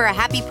place for a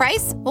happy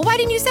price? Well, why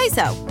didn't you say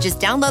so? Just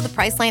download the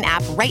Priceline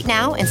app right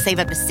now and save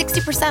up to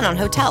 60% on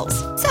hotels.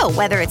 So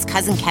whether it's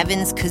Cousin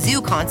Kevin's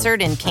Kazoo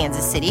Concert in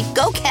Kansas City,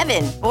 go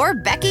Kevin, or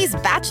Becky's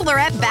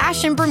Bachelorette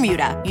Bash in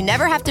Bermuda, you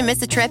never have to miss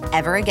a trip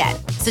ever again.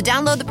 So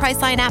download the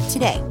Priceline app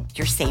today.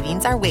 Your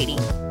savings are waiting.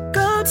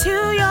 Go to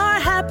your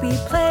happy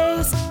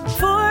place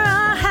for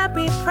a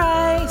happy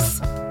price.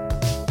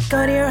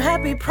 Go to your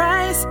happy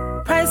price,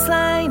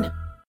 Priceline.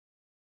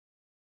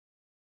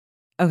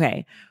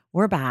 Okay,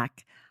 we're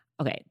back.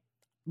 Okay,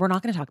 we're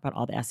not going to talk about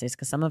all the essays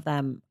because some of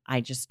them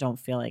I just don't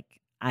feel like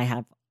I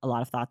have a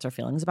lot of thoughts or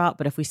feelings about.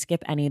 But if we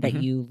skip any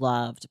that you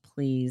loved,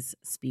 please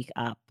speak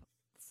up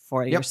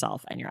for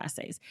yourself and your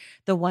essays.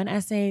 The one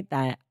essay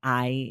that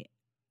I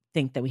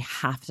think that we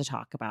have to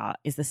talk about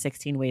is the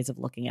 16 Ways of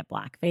Looking at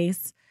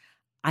Blackface.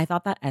 I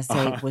thought that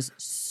essay was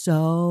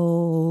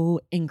so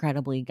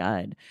incredibly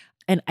good.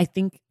 And I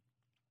think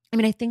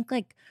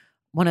like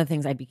one of the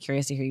things I'd be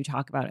curious to hear you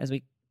talk about as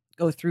we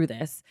go through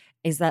this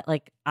is that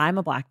like I'm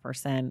a Black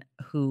person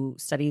who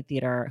studied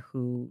theater,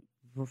 who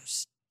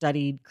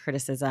studied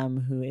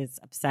criticism, who is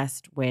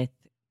obsessed with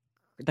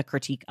the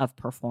critique of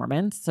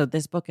performance. So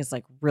this book is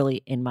like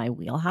really in my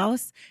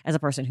wheelhouse as a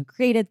person who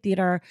created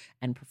theater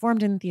and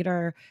performed in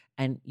theater.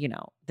 And, you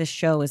know, this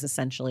show is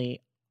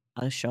essentially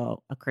a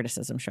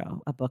criticism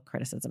show, a book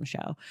criticism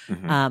show.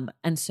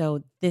 And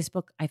so this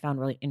book I found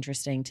really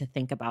interesting to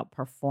think about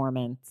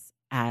performance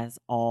as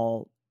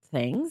all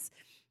things.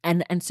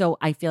 And so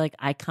I feel like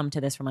I come to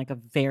this from like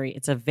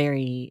it's a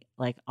very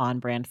like on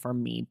brand for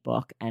me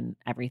book and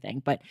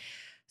everything. But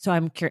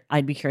so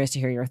I'd be curious to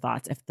hear your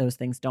thoughts if those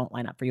things don't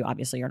line up for you.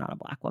 Obviously you're not a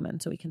Black woman,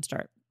 so we can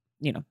start,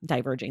 you know,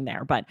 diverging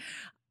there. But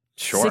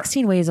sure.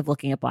 16 Ways of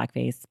Looking at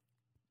Blackface.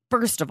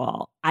 First of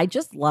all, I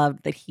just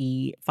loved that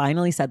he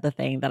finally said the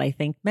thing that I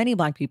think many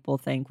Black people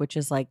think, which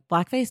is like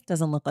Blackface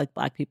doesn't look like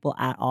Black people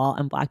at all.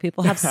 And Black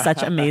people have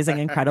such amazing,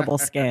 incredible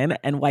skin,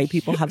 and white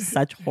people have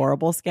such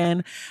horrible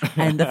skin.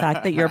 And the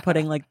fact that you're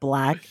putting like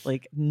black,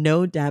 like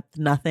no depth,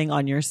 nothing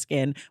on your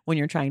skin when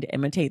you're trying to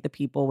imitate the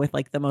people with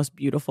like the most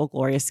beautiful,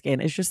 glorious skin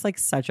is just like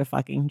such a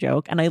fucking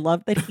joke. And I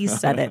love that he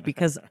said it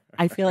because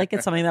I feel like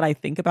it's something that I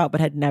think about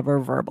but had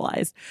never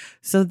verbalized.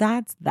 So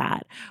that's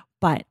that.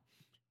 But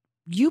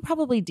you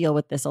probably deal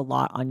with this a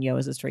lot on Yo,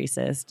 Is This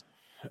Racist?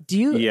 Do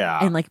you, Yeah.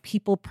 and like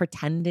people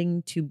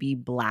pretending to be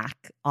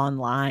Black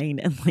online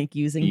and like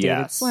using dated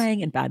Yes.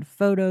 slang and bad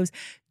photos.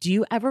 Do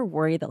you ever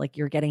worry that like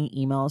you're getting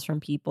emails from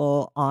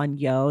people on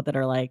Yo that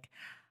are like,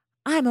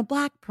 I'm a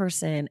Black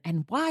person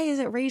and why is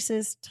it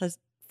racist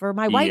for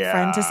my white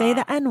friend to say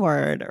Yeah. the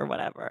N-word or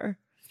whatever?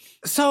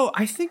 So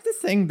I think the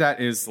thing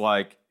that is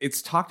like,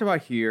 it's talked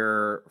about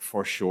here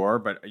for sure,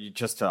 but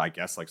just to, I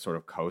guess, like sort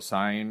of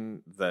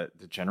co-sign the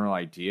general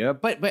idea,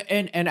 but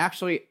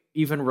actually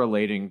even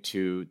relating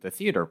to the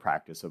theater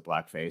practice of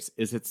blackface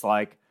is it's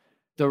like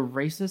the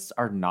racists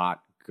are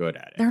not good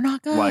at it. They're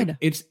not good. Like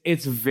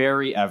it's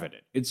very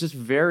evident. It's just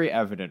very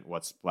evident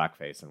what's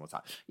blackface and what's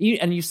not.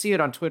 And you see it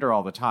on Twitter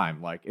all the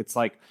time. Like it's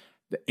like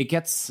it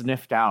gets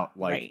sniffed out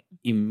like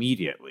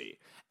immediately.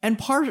 And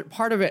part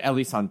of it, at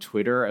least on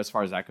Twitter, as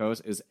far as that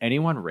goes, is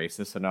anyone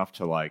racist enough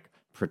to like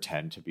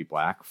pretend to be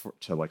Black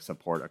to like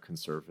support a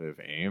conservative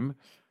aim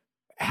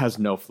has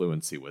no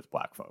fluency with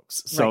Black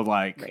folks. So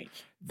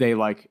they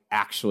like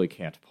actually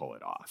can't pull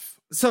it off.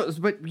 So,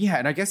 but yeah,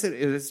 and I guess it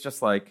is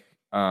just like,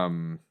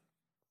 I'm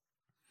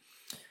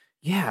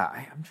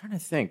trying to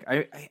think.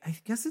 I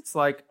guess it's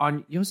like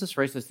on Yo's This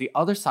Racist, the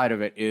other side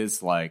of it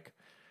is like,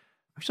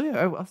 actually,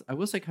 I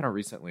will say kind of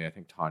recently, I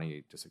think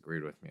Tani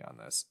disagreed with me on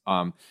this.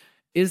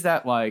 Is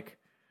that like,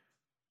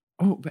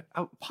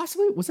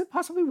 possibly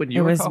when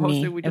you were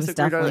co-hosting, we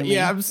disagreed on it?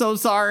 Yeah, I'm so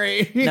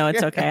sorry. No,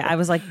 it's okay. I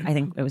was like, I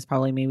think it was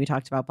probably me. We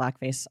talked about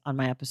blackface on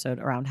my episode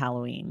around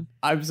Halloween.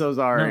 I'm so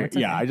sorry. No, it's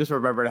okay. Yeah, I just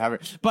remembered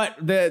having, but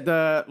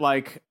the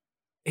like,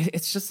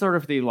 it's just sort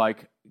of the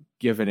like,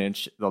 give an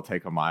inch, they'll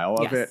take a mile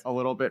of it a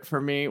little bit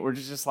for me. We're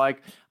just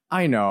like,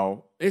 I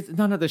know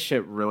none of the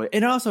shit really,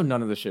 and also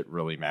none of the shit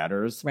really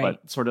matters. Right.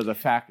 But sort of the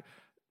fact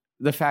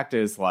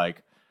is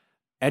like,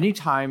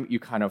 anytime you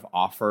kind of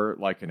offer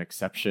like an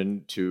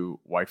exception to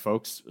white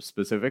folks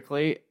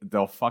specifically,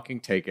 they'll fucking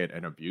take it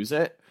and abuse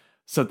it.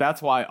 So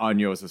that's why on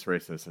Yo's This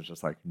Racist is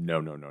just like, no,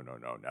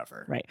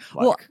 never. Right.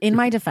 Like, well, in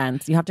my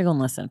defense, you have to go and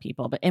listen,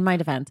 people. But in my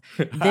defense,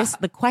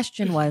 the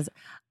question was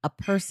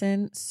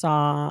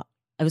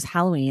it was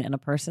Halloween and a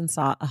person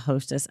saw a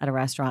hostess at a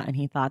restaurant and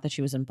he thought that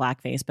she was in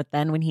blackface. But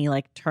then when he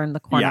like turned the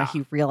corner,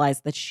 he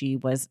realized that she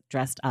was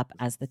dressed up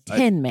as the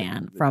Tin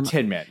Man from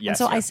Tin Man. Yes.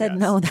 And so I said,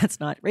 no, that's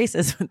not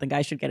racist. The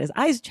guy should get his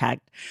eyes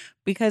checked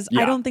because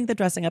I don't think that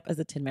dressing up as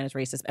the Tin Man is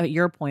racist. But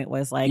your point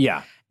was like,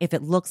 if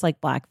it looks like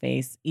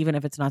blackface, even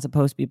if it's not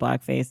supposed to be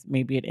blackface,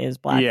 maybe it is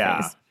blackface.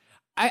 Yeah.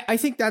 I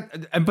think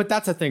that, but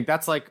that's the thing.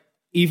 That's like,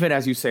 even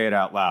as you say it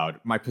out loud,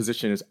 my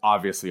position is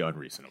obviously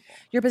unreasonable.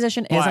 Your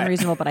position is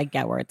unreasonable, but I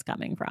get where it's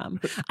coming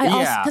from.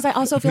 Because I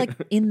also feel like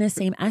in the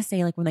same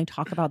essay, like when they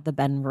talk about the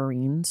Ben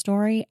Vereen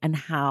story and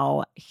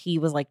how he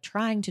was like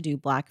trying to do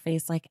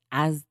blackface like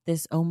as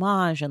this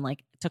homage and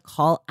like to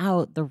call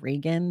out the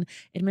Reagan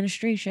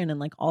administration and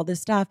like all this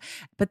stuff.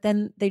 But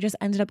then they just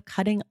ended up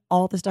cutting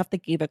all the stuff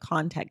that gave it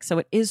context. So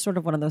it is sort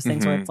of one of those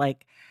things where it's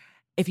like,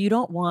 if you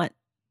don't want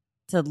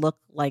to look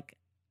like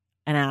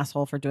an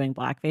asshole for doing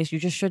blackface, you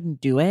just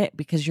shouldn't do it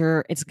because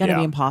it's going to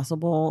be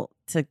impossible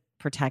to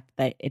protect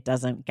that it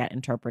doesn't get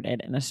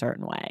interpreted in a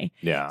certain way.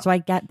 Yeah. So I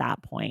get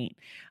that point.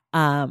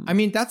 I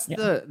mean, that's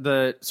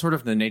the sort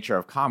of the nature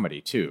of comedy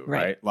too,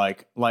 right?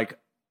 Like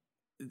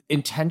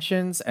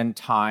intentions and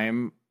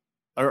time,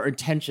 or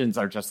intentions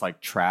are just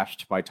like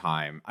trashed by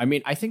time. I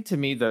mean, I think to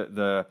me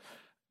the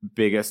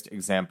biggest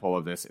example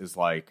of this is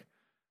like,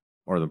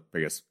 or the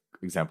biggest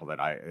example that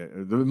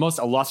the most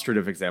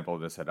illustrative example of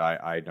this that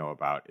I know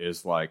about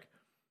is like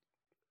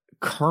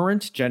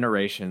current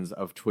generations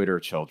of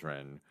Twitter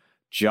children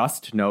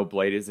just know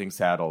Blazing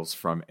Saddles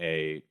from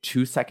a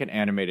 2-second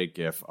animated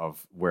GIF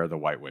of Where the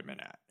White Women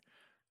At.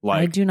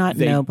 Like, I do not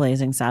know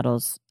Blazing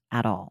Saddles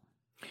at all.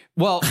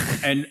 Well,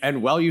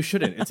 and well, you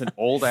shouldn't. It's an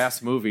old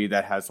ass movie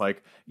that has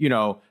like, you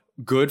know,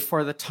 good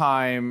for the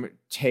time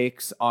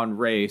takes on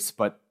race,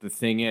 but the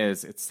thing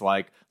is, it's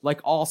like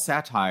all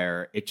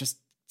satire, it just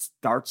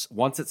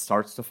once it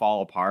starts to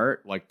fall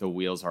apart, like the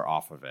wheels are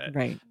off of it.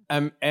 Right.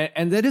 And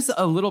that is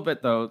a little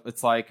bit though,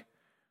 it's like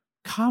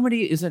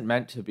comedy isn't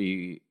meant to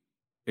be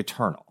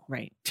eternal.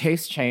 Right.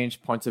 Tastes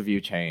change, points of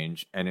view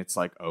change, and it's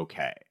like,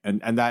 okay.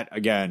 And that,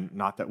 again,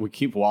 not that we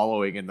keep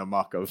wallowing in the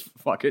muck of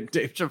fucking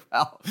Dave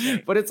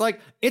Chappelle, but it's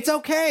like, it's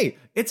okay.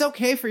 It's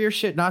okay for your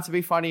shit not to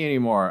be funny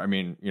anymore. I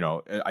mean, you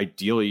know,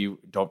 ideally you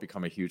don't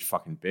become a huge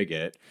fucking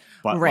bigot.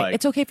 But right. Like,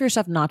 it's okay for your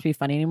stuff not to be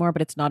funny anymore,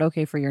 but it's not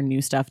okay for your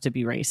new stuff to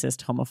be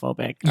racist,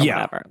 homophobic, or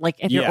whatever. Like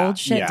if your old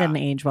shit didn't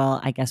age well,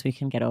 I guess we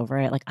can get over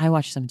it. Like I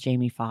watched some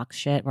Jamie Foxx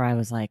shit where I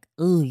was like,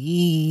 ooh,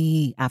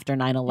 yee, after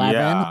 9/11.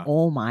 Yeah.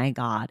 Oh my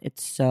God.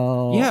 It's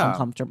so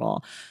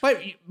uncomfortable.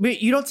 But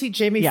you don't see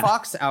Jamie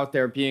Foxx out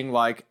there being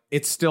like,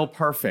 it's still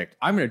perfect.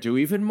 I'm going to do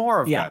even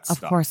more of that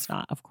stuff. Of course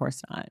not. Of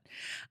course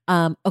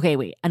not. Okay,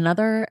 wait.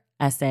 Another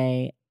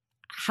essay.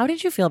 How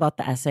did you feel about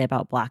the essay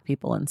about Black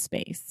people in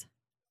space?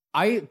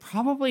 I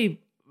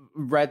probably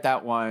read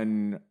that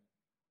one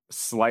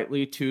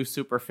slightly too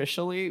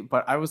superficially,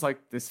 but I was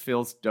like, this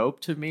feels dope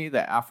to me, the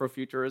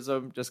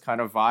Afrofuturism just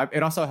kind of vibe.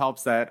 It also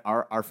helps that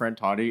our friend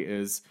Toddy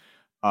is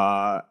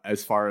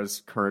as far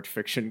as current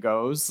fiction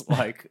goes,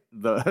 like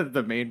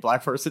the main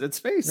Black person in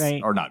space,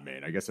 right. Or not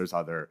main. I guess there's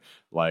other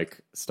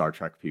like Star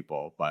Trek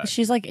people, but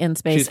she's like in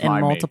space in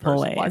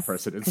multiple ways. Black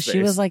person in space.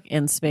 She was like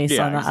in space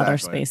on the other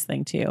space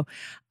thing too.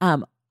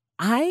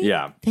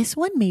 This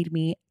one made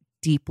me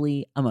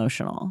deeply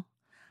emotional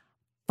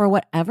for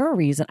whatever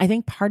reason. I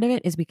think part of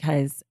it is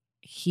because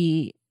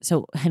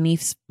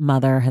Hanif's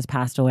mother has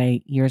passed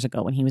away years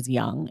ago when he was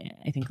young.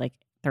 I think like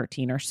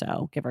 13 or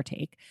so, give or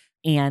take.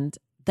 And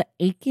the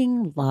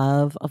aching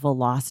love of a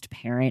lost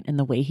parent and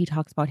the way he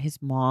talks about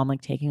his mom,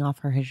 like taking off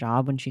her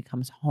hijab when she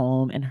comes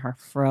home and her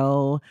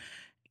fro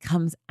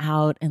comes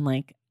out. And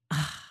like,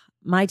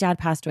 my dad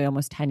passed away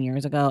almost 10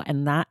 years ago.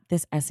 And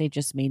this essay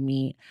just made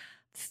me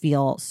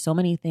feel so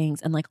many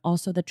things. And like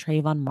also the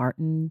Trayvon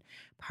Martin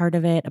part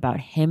of it about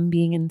him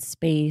being in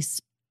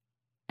space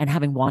and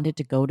having wanted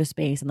to go to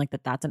space, and like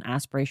that's an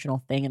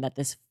aspirational thing, and that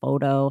this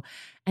photo,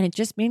 and it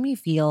just made me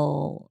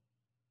feel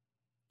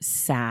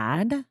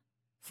sad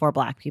for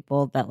Black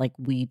people that like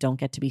we don't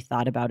get to be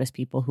thought about as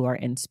people who are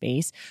in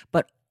space.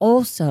 But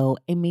also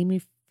it made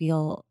me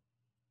feel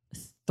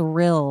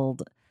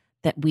thrilled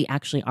that we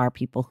actually are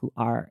people who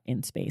are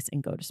in space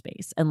and go to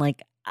space. And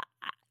like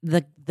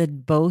the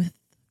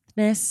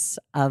bothness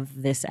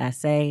of this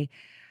essay.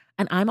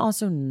 And I'm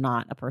also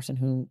not a person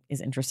who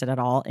is interested at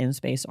all in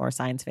space or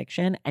science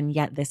fiction. And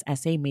yet this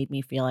essay made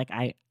me feel like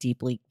I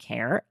deeply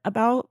care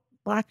about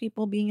Black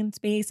people being in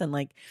space. And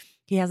like,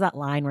 he has that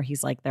line where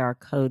he's like, there are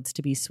codes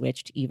to be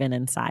switched even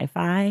in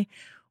sci-fi,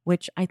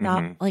 which I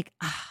thought like,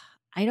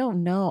 I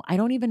don't know. I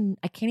can't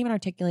even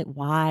articulate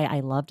why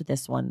I loved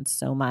this one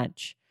so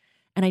much.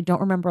 And I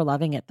don't remember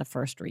loving it the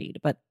first read,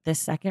 but this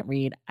second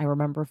read, I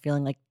remember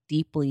feeling like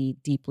deeply,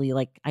 deeply,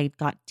 like I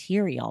got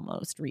teary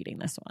almost reading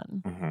this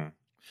one. Mm-hmm.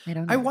 I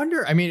don't know. I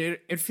wonder, I mean,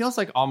 it feels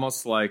like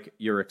almost like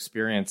your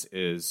experience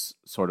is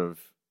sort of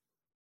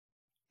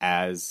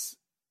as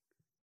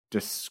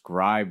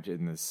described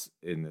in this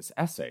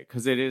essay,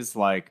 because it is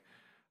like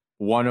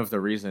one of the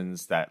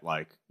reasons that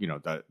like, you know,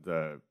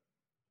 the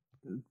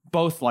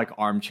both like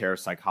armchair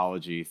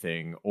psychology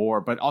thing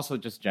but also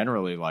just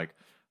generally like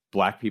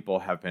Black people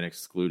have been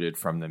excluded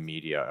from the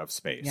media of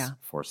space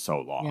for so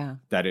long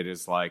that it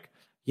is like,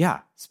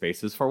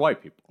 space is for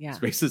white people.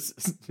 Space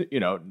is, you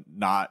know,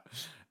 not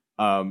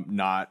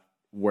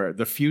where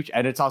the future,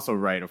 and it's also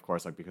right, of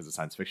course, like because of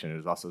science fiction, it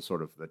is also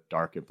sort of the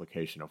dark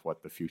implication of what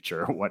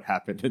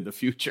happened in the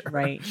future.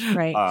 Right.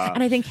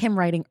 And I think him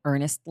writing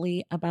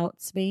earnestly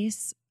about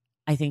space,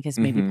 I think is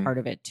maybe part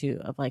of it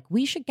too, of like,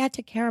 we should get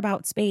to care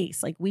about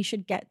space. Like we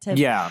should get to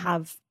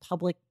have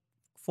public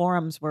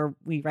forums where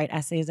we write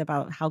essays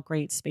about how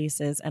great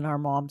space is and our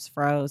moms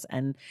froze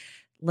and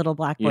little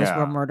Black boys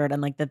were murdered,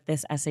 and like that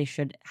this essay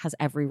has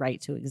every right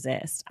to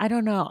exist. I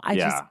don't know. I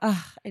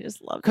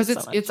just love it because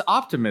so it's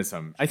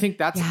optimism. I think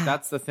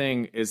that's the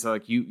thing, is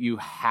like you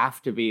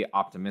have to be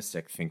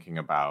optimistic thinking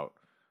about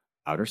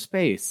outer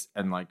space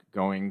and like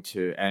going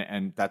to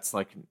and that's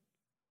like,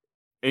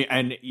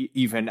 and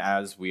even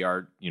as we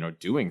are, you know,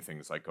 doing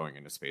things like going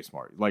into space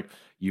more, like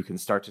you can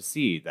start to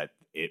see that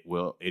it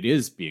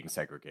is being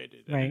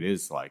segregated, and it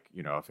is like,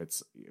 you know, if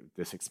it's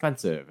this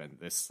expensive and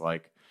this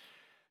like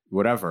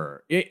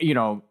whatever, you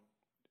know,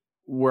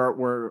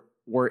 we're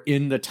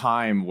in the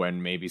time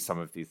when maybe some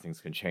of these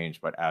things can change,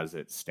 but as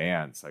it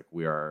stands, like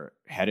we are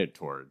headed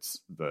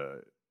towards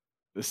the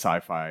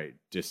sci-fi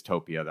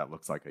dystopia that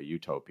looks like a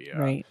utopia,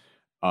 right?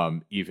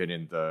 Even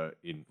in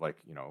like,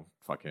 you know,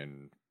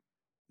 fucking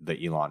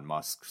the Elon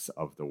Musks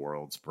of the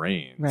world's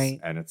brains, right?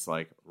 And it's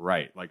like,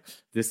 right, like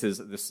this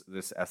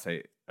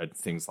essay and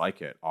things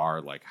like it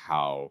are like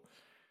how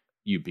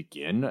you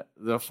begin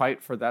the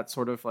fight for that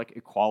sort of like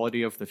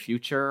equality of the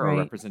future or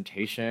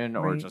representation,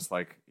 or just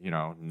like, you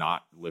know,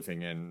 not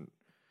living in,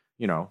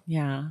 you know.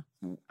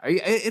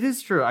 It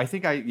is true. I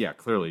think I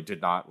clearly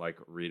did not like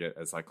read it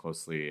as like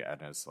closely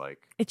and as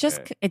like it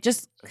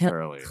just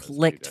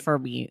clicked for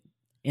me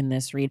in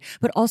this read,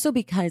 but also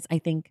because I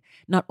think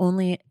not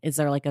only is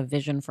there like a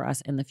vision for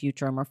us in the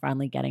future and we're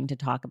finally getting to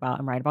talk about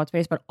and write about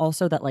space, but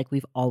also that like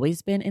we've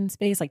always been in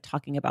space, like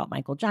talking about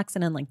Michael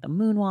Jackson and like the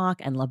moonwalk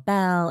and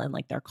LaBelle and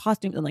like their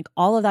costumes and like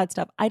all of that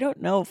stuff. I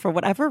don't know, for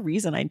whatever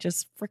reason, I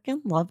just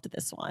freaking loved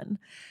this one.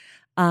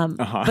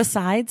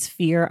 Besides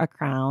Fear a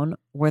Crown,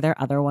 were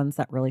there other ones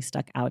that really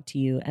stuck out to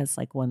you as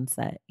like ones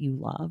that you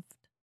loved?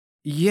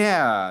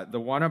 Yeah, the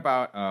one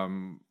about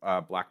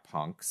Black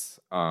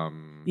punks.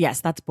 Yes,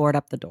 that's Board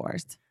Up the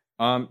Doors.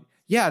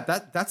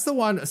 That's the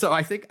one. So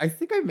I think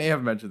I may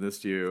have mentioned this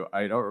to you.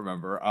 I don't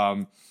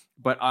remember.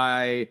 But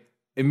I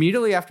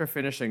immediately after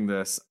finishing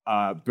this,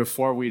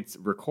 before we'd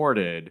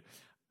recorded,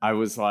 I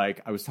was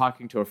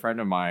talking to a friend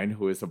of mine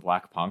who is a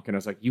Black punk, and I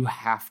was like, you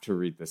have to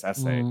read this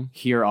essay.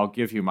 Here, I'll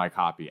give you my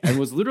copy. And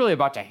was literally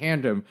about to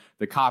hand him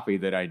the copy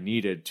that I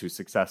needed to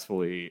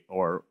successfully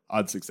or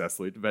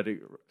unsuccessfully,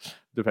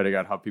 depending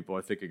on how people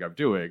are thinking I'm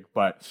doing.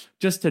 But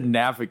just to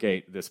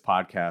navigate this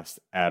podcast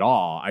at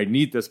all, I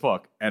need this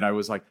book. And I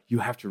was like, you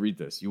have to read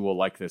this. You will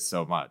like this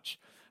so much.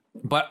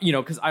 But, you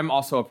know, because I'm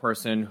also a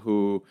person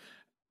who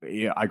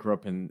yeah, I grew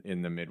up in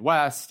the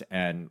Midwest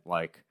and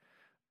like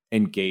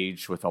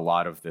engaged with a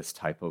lot of this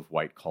type of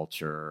white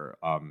culture.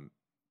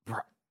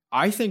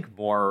 I think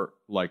more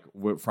like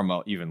from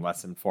a even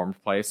less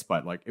informed place,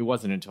 but like it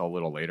wasn't until a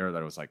little later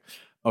that it was like,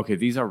 okay,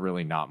 these are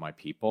really not my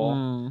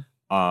people.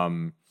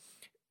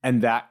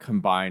 And that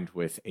combined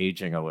with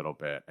aging a little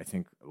bit, I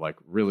think like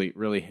really,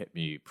 really hit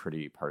me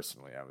pretty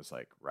personally. I was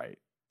like, right,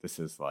 this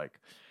is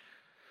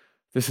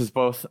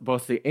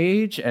both the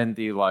age and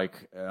the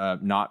like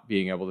not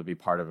being able to be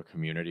part of a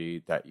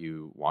community that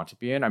you want to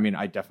be in. I mean,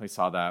 I definitely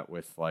saw that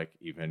with like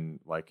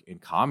even like in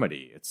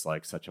comedy, it's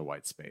like such a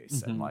white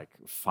space and like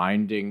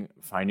finding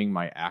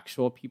my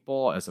actual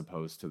people as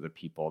opposed to the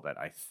people that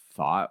I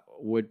thought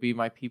would be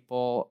my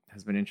people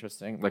has been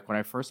interesting. Like when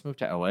I first moved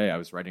to LA, I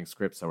was writing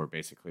scripts that were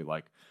basically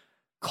like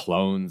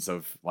clones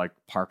of like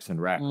Parks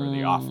and Rec or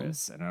The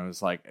Office, and I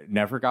was like,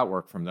 never got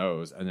work from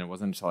those. And it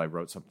wasn't until I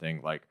wrote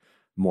something like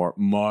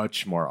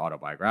much more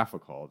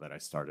autobiographical that I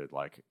started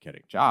like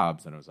getting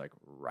jobs, and I was like,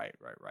 right.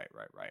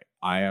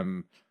 I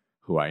am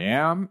who I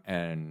am,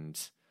 and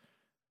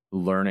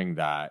learning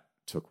that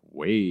took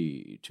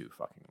way too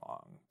fucking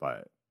long.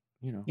 But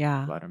you know,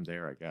 glad I'm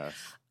there, I guess.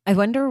 I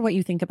wonder what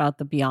you think about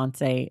the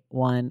Beyonce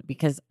one,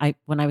 because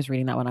when I was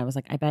reading that one, I was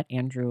like, I bet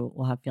Andrew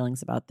will have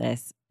feelings about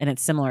this. And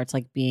it's similar. It's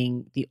like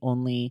being the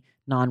only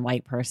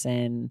non-white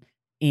person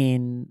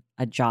in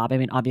a job. I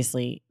mean,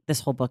 obviously,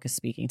 this whole book is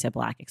speaking to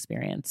Black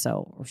experience,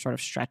 so we're sort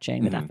of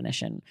stretching the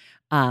definition.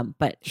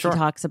 But she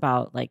talks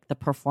about like the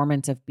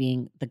performance of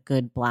being the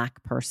good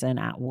Black person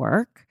at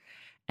work.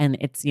 And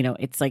it's, you know,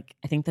 it's like,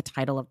 I think the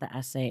title of the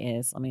essay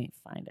is, let me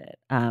find it.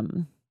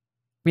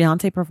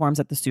 Beyonce performs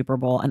at the Super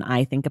Bowl, and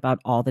I think about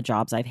all the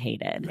jobs I've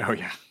hated. Oh,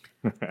 yeah.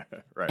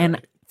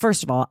 Right.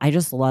 First of all, I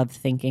just love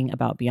thinking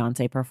about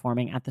Beyonce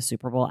performing at the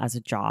Super Bowl as a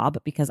job,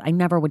 because I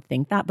never would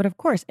think that. But of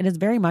course, it is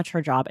very much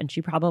her job. And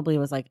she probably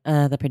was like,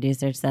 the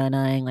producer's so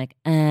annoying. Like,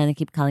 they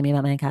keep calling me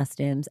about my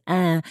costumes.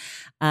 I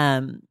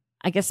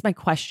guess my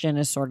question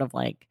is sort of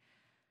like,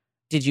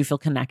 did you feel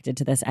connected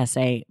to this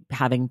essay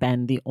having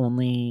been the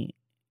only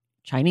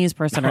Chinese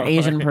person or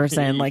Asian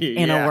person like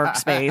in a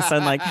workspace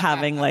and like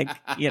having like,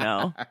 you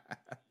know?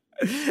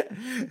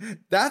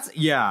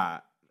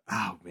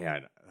 Oh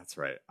man, that's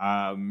right.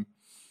 I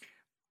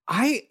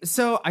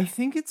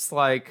think it's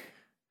like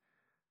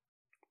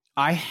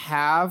I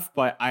have,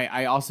 but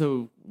I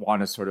also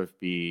want to sort of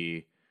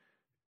be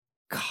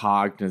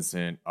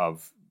cognizant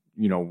of,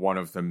 you know, one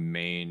of the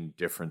main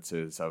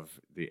differences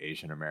of the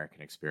Asian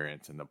American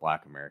experience and the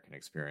Black American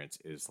experience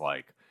is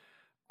like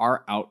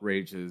our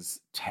outrages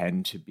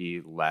tend to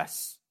be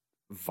less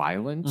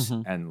violent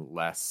and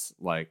less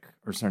like,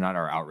 or sorry, not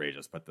our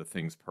outrages, but the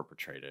things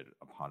perpetrated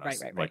upon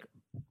us. Like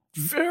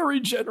very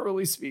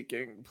generally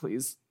speaking,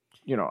 please.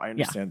 You know, I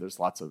understand there's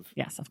lots of...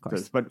 Yes, of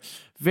course. But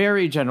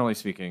very generally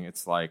speaking,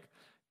 it's like,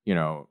 you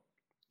know,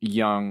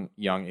 young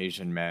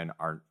Asian men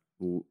are,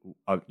 you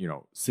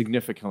know,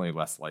 significantly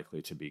less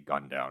likely to be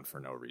gunned down for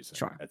no reason,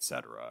 et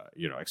cetera.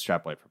 You know,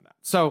 extrapolate from that.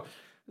 So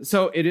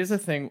it is a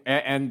thing.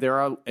 And there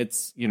are,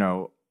 it's, you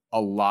know,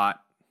 a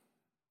lot...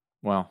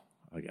 Well,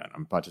 again,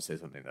 I'm about to say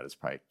something that is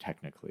probably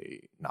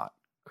technically not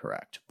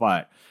correct,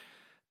 but...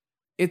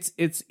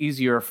 It's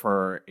easier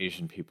for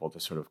Asian people to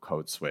sort of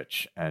code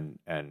switch and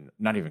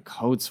not even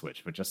code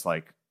switch, but just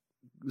like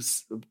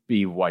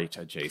be white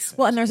adjacent.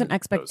 Well, and there's an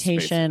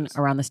expectation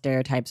around the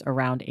stereotypes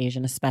around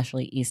Asian,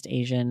 especially East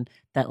Asian,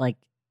 that like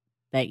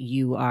that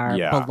you are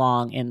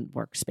belong in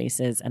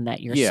workspaces and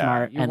that you're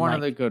smart. You're and one like,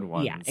 of the good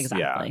ones. Yeah,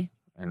 exactly.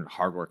 Yeah, and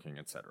hardworking,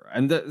 etc.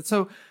 And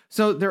so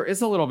there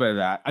is a little bit of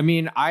that. I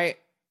mean,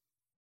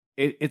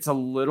 it's a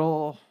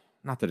little,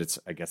 not that it's,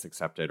 I guess,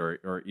 accepted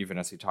or even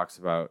as he talks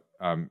about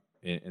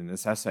in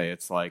this essay,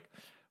 it's like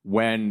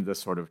when the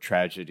sort of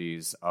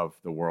tragedies of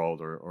the world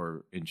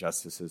or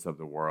injustices of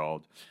the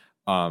world,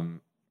 I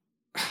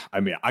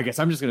mean, I guess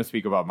I'm just going to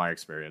speak about my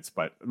experience,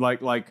 but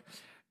like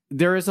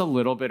there is a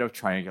little bit of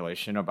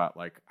triangulation about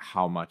like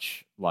how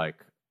much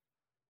like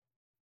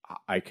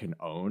I can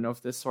own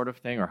of this sort of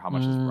thing or how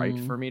much is right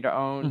for me to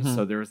own.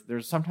 So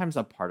there's sometimes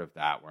a part of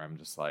that where I'm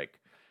just like,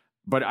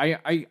 but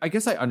I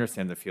guess I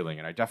understand the feeling,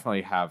 and I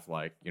definitely have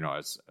like, you know,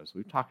 as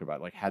we've talked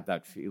about, like had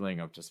that feeling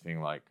of just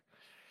being like,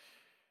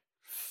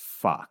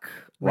 fuck,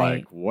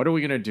 like what are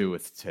we gonna do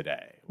with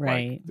today?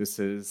 Right. Like, this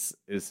is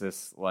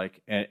this like,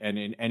 and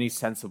in any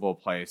sensible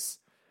place,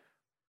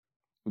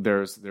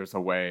 there's a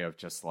way of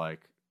just like,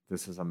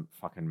 this is a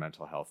fucking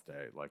mental health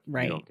day. Like,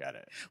 you don't get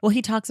it. Well,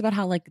 he talks about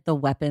how like the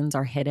weapons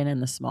are hidden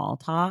in the small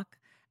talk,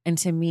 and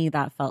to me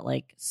that felt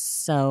like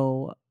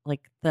so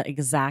like the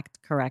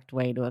exact correct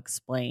way to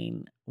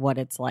explain what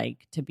it's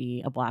like to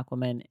be a Black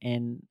woman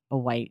in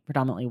a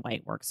predominantly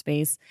white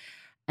workspace.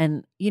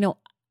 And you know,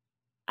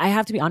 I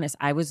have to be honest,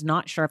 I was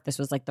not sure if this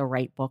was like the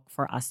right book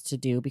for us to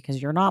do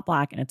because you're not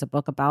Black and it's a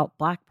book about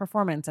Black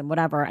performance and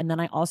whatever. And then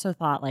I also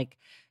thought like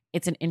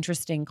it's an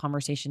interesting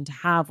conversation to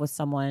have with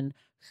someone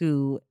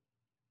who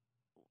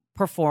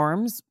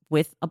performs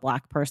with a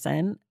Black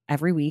person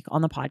every week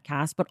on the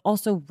podcast, but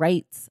also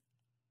writes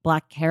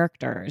Black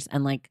characters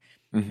and like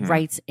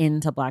writes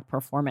into Black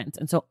performance.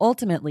 And so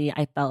ultimately,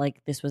 I felt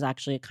like this was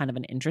actually kind of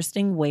an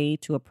interesting way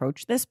to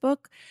approach this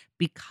book,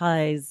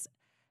 because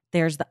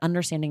there's the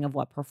understanding of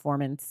what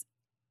performance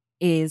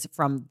is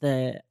from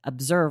the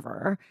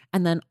observer,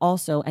 and then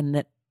also, and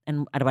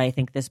what I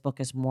think this book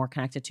is more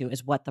connected to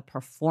is what the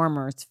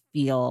performers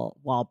feel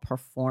while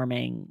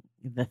performing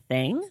the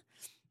thing,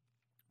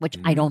 which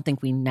I don't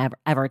think we never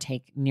ever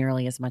take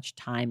nearly as much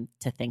time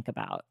to think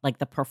about, like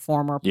the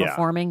performer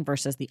performing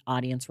versus the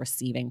audience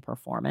receiving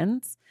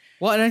performance.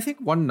 Well, and I think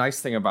one nice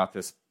thing about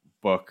this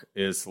book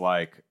is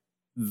like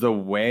the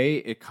way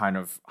it kind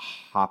of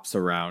hops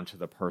around to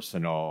the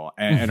personal,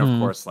 and of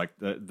course, like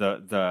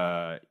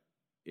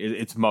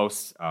it's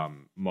most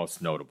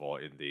notable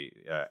in the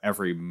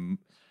every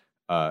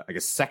I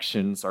guess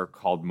sections are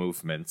called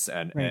movements,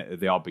 and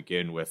they all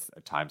begin with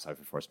 "At times I've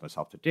forced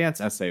myself to dance"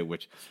 essay,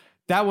 which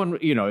that one,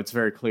 it's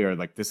very clear,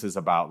 like this is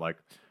about like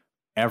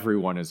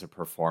everyone is a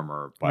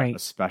performer, but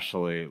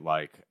especially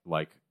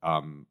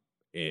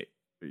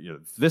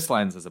this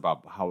lens is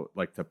about how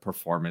like the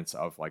performance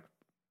of like,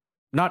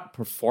 not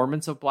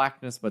performance of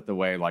Blackness, but the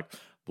way like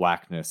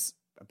Black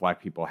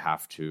people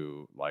have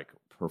to like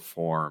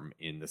perform,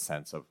 in the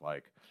sense of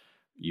like,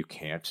 you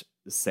can't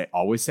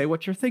always say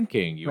what you're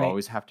thinking. You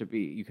always have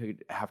to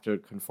have to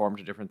conform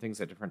to different things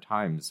at different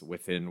times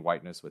within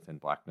whiteness, within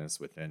Blackness,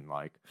 within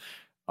like,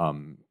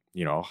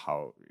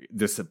 how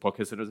this book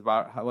is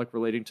about how like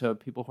relating to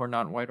people who are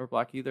not white or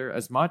Black either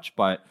as much,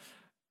 but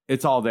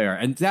it's all there.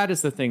 And that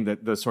is the thing,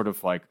 that the sort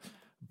of like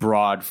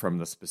broad from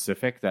the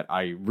specific that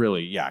I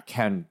really,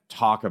 can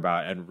talk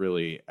about and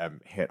really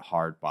am hit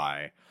hard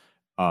by,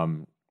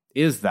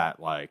 is that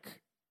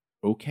like,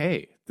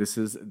 okay, this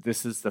is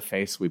the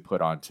face we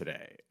put on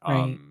today.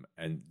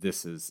 And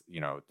this is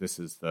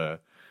the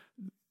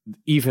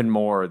even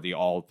more the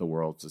all the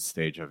world's a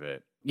stage of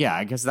it. Yeah,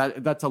 I guess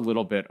that's a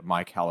little bit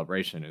my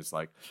calibration, is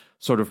like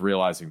sort of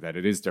realizing that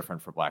it is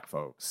different for Black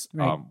folks,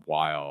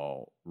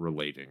 while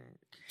relating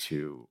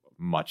to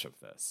much of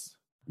this.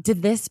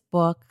 Did this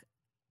book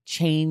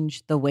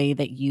change the way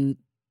that you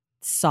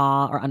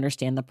saw or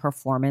understand the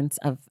performance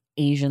of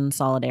Asian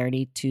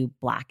solidarity to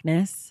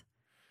Blackness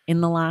in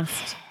the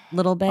last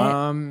little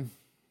bit?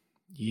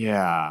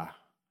 Yeah.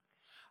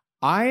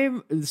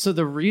 So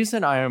the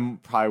reason I am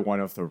probably one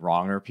of the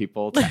wronger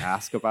people to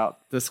ask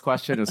about this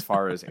question as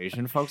far as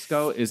Asian folks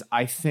go is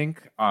I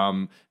think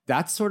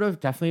that's sort of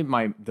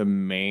definitely the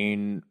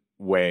main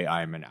way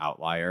I'm an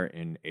outlier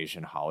in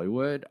Asian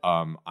Hollywood.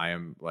 I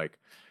am like,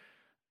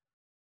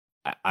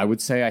 I would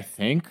say,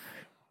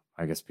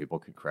 I guess people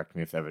can correct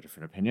me if they have a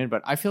different opinion,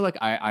 but I feel like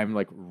I'm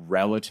like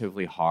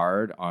relatively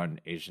hard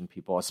on Asian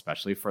people,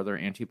 especially for their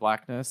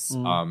anti-Blackness,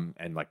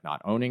 and like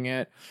not owning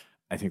it.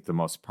 I think the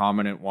most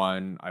prominent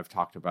one I've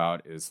talked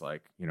about is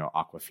like,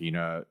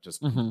 Awkwafina just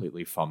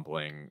completely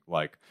fumbling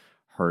like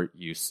her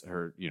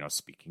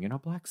speaking in a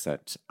Black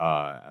set,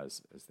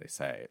 as they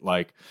say,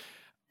 like,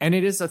 and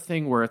it is a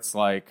thing where it's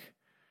like,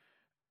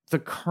 the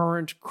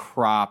current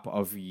crop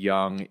of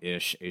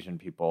young-ish Asian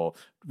people,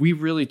 we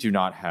really do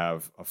not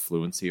have a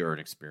fluency or an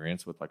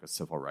experience with like a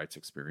civil rights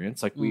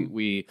experience. Like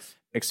we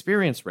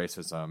experience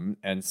racism,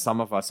 and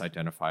some of us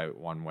identify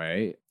one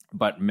way,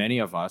 but many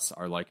of us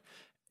are like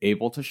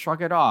able to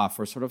shrug it off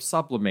or sort of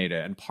sublimate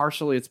it. And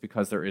partially it's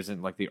because there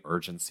isn't like the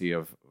urgency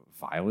of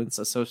violence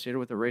associated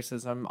with the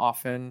racism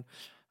often.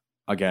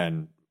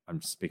 Again,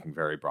 I'm speaking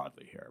very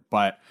broadly here,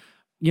 but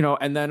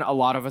and then a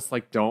lot of us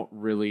like don't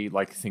really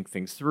like think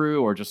things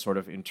through, or just sort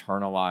of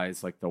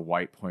internalize like the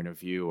white point of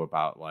view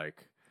about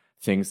like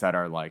things that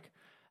are like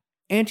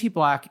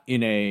anti-Black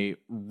in a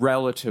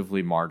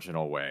relatively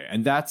marginal way.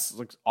 And that's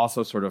like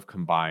also sort of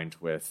combined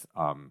with,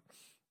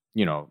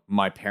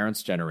 my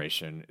parents'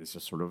 generation is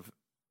just sort of,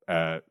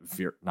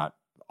 not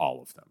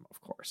all of them,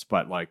 of course,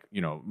 but like,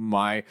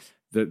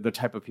 the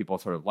type of people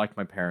sort of like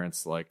my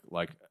parents, like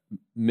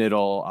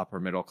upper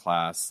middle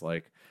class,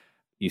 like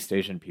East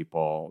Asian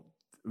people,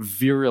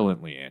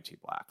 virulently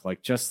anti-Black,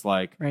 like just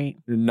like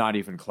not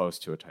even close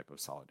to a type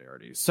of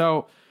solidarity.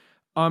 So,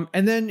 and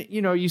then,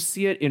 you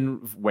see it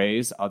in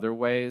other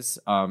ways,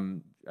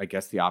 I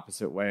guess the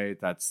opposite way.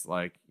 That's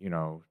like,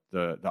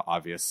 the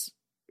obvious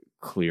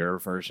clear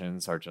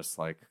versions are just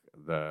like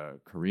the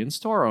Korean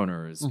store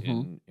owners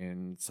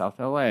in South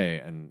LA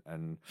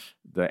and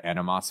the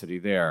animosity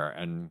there.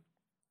 And,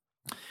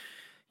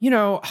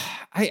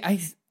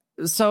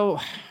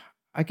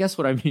 I guess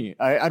what I mean,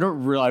 I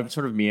don't really, I'm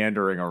sort of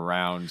meandering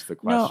around the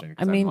question. No,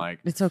 I mean,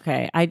 it's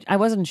okay. I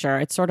wasn't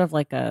sure. It's sort of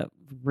like a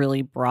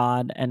really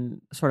broad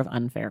and sort of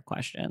unfair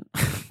question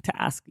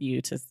to ask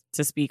you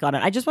to speak on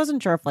it. I just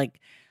wasn't sure if like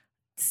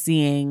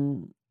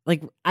seeing,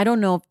 like, I don't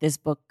know if this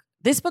book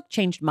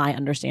changed my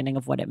understanding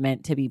of what it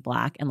meant to be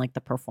Black and like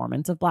the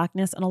performance of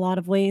Blackness in a lot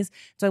of ways.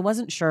 So I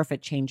wasn't sure if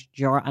it changed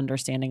your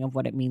understanding of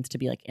what it means to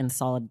be like in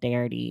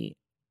solidarity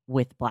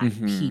with Black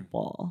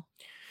people.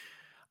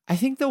 I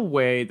think the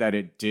way that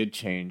it did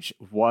change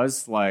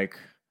was like,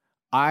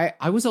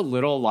 I was a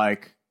little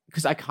like,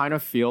 because I kind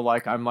of feel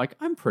like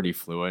I'm pretty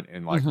fluent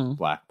in like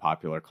Black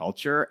popular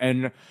culture,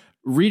 and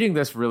reading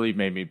this really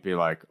made me be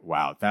like,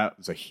 wow, that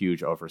was a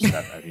huge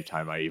overstep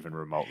anytime I even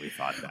remotely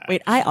thought that.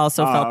 Wait, I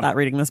also felt that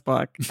reading this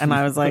book, and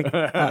I was like,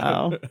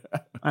 uh-oh,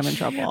 I'm in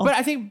trouble. But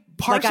I think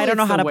partially I don't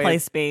know how to play way...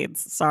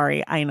 spades.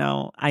 Sorry, I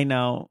know. I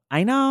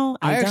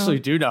actually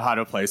do know how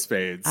to play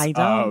spades. I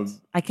don't.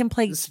 I can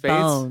play spades?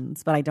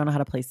 bones, but I don't know how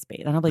to play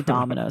spades. I know how to play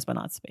dominoes, but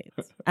not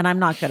spades. And I'm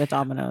not good at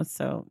dominoes,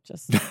 so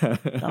just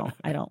no,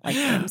 I don't like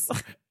games.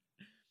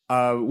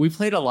 We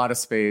played a lot of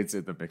spades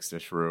in the mixed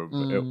dish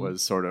room. It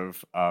was sort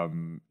of,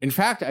 in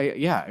fact,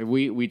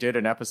 we did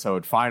an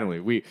episode.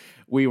 Finally,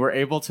 we were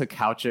able to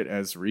couch it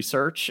as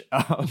research.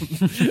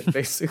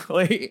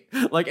 Basically,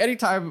 like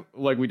anytime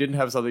like we didn't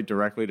have something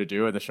directly to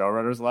do and the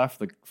showrunners left,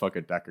 the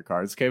fucking deck of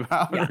cards came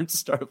out and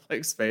started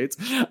playing spades.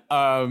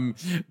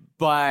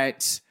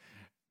 But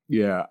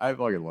yeah, I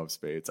fucking love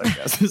spades. I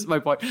guess is my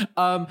point.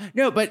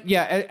 No, but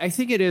yeah, I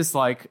think it is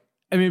like.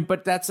 I mean,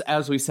 but that's,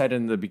 as we said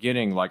in the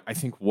beginning, like, I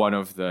think one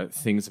of the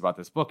things about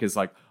this book is,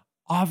 like,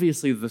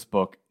 obviously this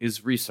book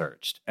is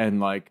researched. And,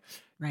 like,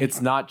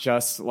 it's not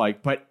just,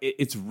 like, but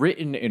it's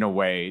written in a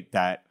way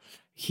that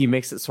he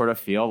makes it sort of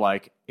feel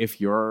like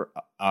if you're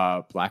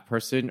a Black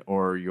person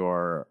or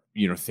you're,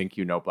 think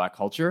you know Black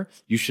culture,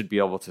 you should be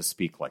able to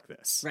speak like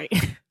this.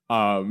 Right.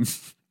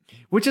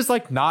 Which is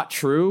like not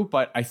true,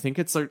 but I think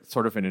it's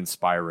sort of an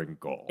inspiring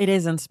goal. It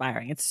is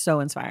inspiring. It's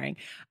so inspiring.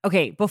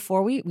 Okay,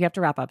 before we have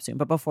to wrap up soon,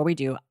 but before we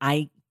do,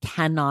 I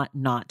cannot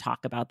not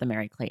talk about the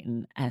Mary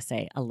Clayton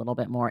essay a little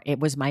bit more. It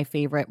was my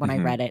favorite when I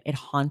read it. It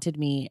haunted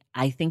me.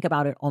 I think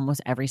about it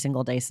almost every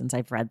single day since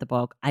I've read the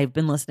book. I've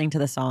been listening to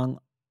the song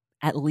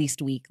at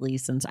least weekly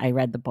since I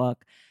read the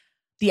book.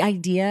 The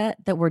idea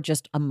that we're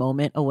just a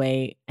moment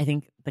away, I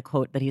think the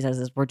quote that he says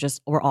is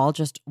we're all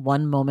just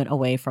one moment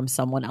away from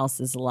someone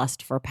else's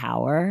lust for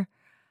power.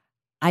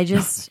 It's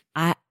just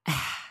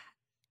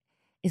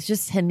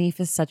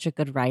Hanif is such a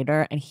good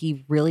writer, and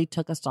he really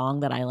took a song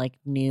that I like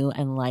knew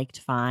and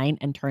liked fine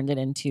and turned it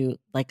into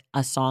like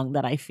a song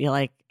that I feel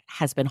like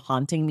has been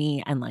haunting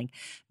me. And like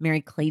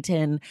Mary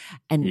Clayton,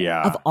 and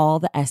of all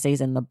the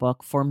essays in the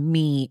book, for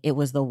me, it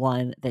was the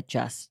one that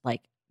just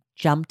like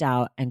jumped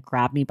out and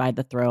grabbed me by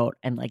the throat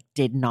and like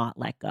did not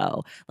let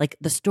go. Like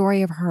the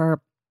story of her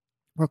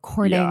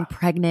recording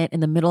pregnant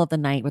in the middle of the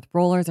night with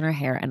rollers in her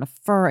hair and a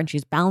fur, and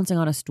she's balancing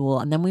on a stool,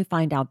 and then we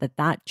find out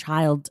that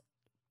child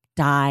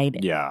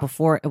died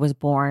before it was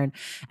born,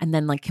 and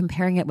then like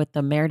comparing it with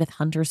the Meredith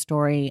Hunter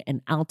story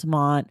in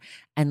Altamont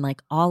and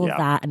like all of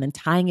that, and then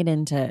tying it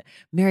into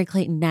Mary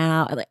Clayton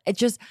now. Like it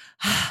just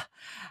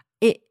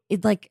it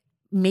like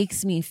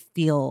makes me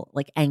feel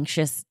like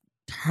anxious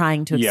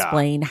trying to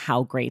explain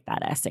how great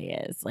that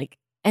essay is. Like,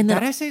 and then,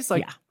 that essay is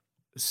like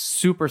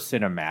super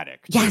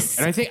cinematic too. Yes.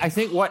 And I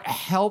think what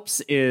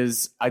helps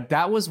is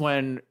that was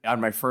when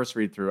on my first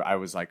read through I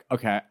was like,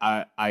 okay,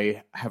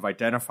 I have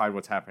identified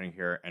what's happening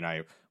here, and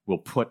I will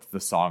put the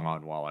song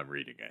on while I'm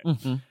reading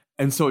it.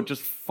 And so it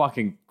just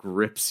fucking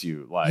grips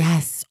you. Like,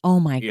 yes. Oh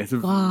my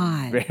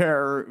God.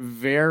 Very,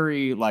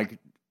 very like,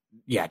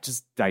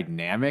 just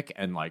dynamic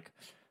and like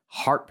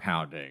heart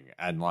pounding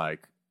and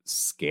like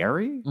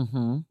scary,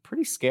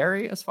 pretty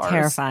scary as far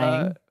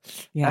terrifying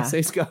as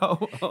essays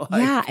go.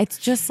 It's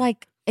just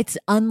like, it's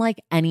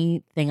unlike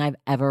anything I've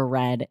ever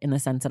read in the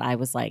sense that I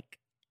was like,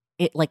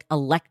 it like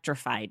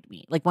electrified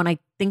me. Like when I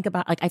think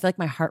about, like, I feel like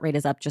my heart rate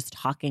is up just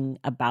talking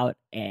about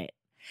it.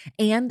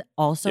 And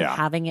also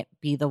having it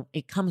be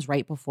it comes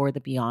right before the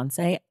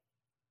Beyonce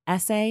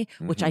essay,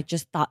 which I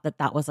just thought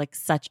that was like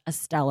such a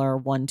stellar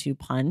 1-2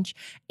 punch.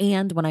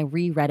 And when I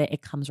reread it,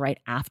 it comes right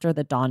after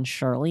the Dawn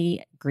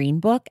Shirley Green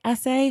Book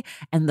essay,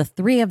 and the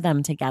three of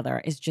them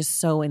together is just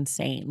so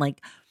insane.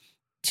 Like,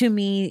 to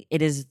me,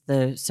 it is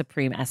the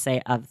supreme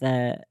essay of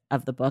the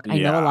book. I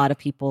know a lot of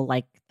people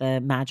like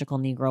the Magical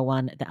Negro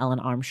one, the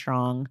Ellen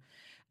Armstrong.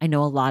 I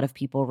know a lot of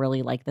people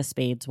really like the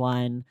Spades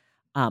one,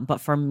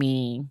 but for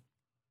me,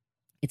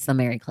 it's the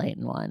Mary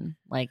Clayton one.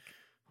 Like,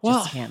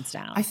 just hands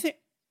down. I think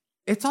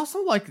it's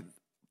also like,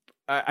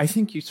 I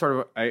think you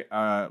sort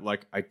of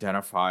like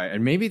identify,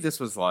 and maybe this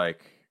was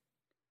like,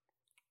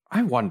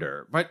 I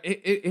wonder, but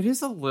it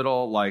is a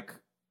little like,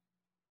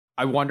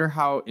 I wonder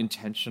how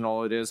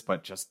intentional it is,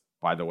 but just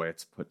by the way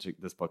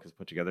this book is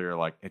put together, you're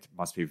like, it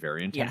must be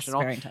very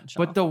intentional. Yes, very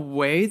intentional. But the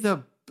way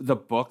the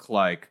book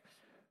like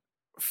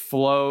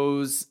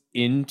flows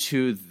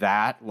into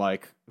that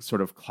like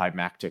sort of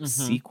climactic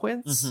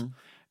sequence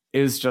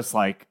is just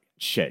like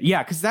shit.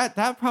 Yeah, because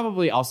that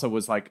probably also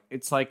was like,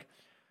 it's like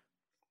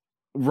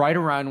right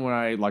around when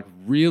I like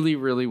really,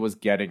 really was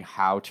getting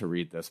how to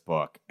read this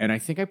book. And I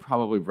think I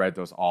probably read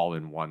those all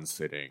in one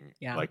sitting,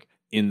 like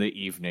in the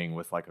evening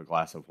with like a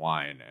glass of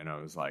wine. And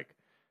I was like,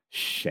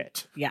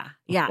 shit. Yeah.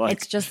 Yeah. Like,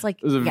 it's just like,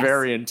 it was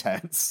very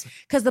intense.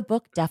 Because the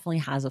book definitely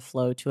has a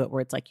flow to it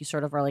where it's like you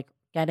sort of are like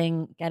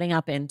getting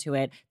up into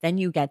it. Then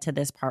you get to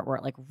this part where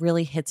it like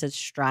really hits its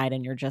stride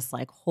and you're just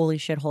like, holy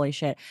shit.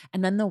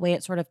 And then the way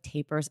it sort of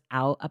tapers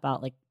out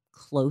about like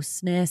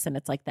closeness, and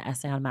it's like the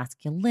essay on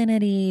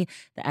masculinity,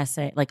 the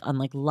essay like on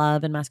like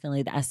love and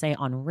masculinity, the essay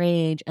on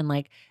rage, and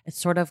like it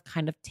sort of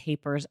kind of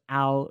tapers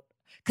out.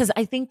 Because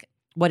I think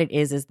what it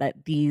is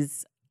that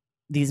these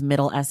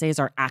middle essays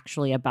are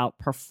actually about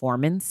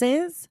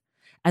performances,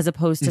 as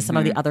opposed to some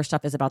of the other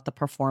stuff is about the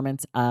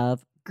performance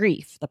of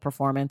grief, the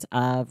performance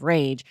of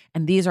rage.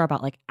 And these are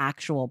about like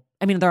actual,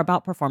 I mean, they're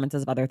about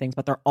performances of other things,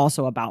 but they're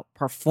also about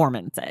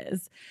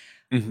performances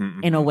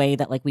in a way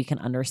that like we can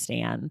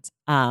understand.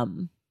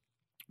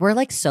 We're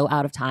like so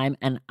out of time,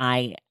 and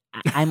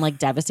I'm like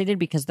devastated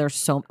because there's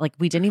so like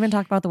we didn't even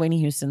talk about the Whitney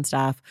Houston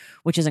stuff,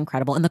 which is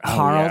incredible, and the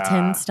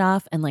Carlton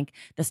stuff, and like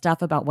the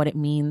stuff about what it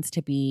means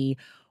to be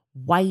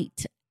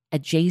white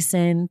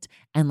adjacent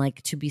and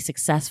like to be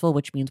successful,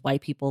 which means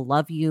white people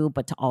love you,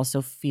 but to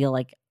also feel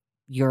like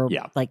you're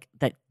like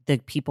that the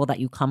people that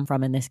you come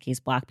from, in this case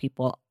Black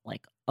people,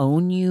 like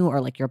own you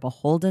or like you're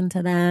beholden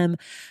to them.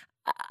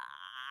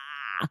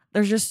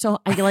 There's just so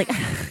I like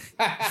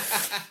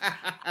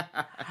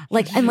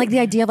like, and like the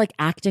idea of like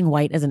acting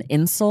white as an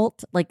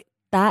insult, like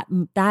that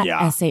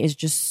essay is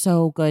just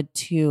so good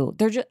too.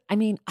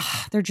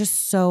 They're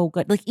just so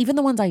good. Like even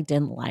the ones I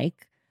didn't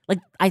like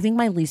I think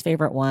my least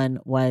favorite one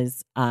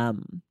was The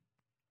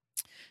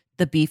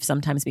Beef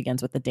Sometimes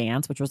Begins with the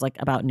Dance, which was like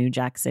about New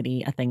Jack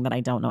City, a thing that I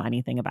don't know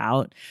anything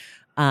about.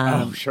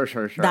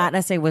 Sure. That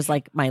essay was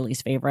like my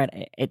least favorite.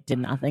 It did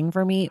nothing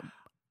for me.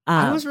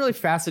 I was really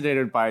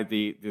fascinated by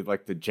the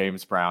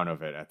James Brown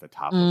of it at the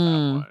top of that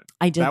one.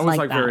 I did. That was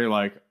like very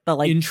like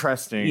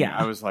interesting. Yeah.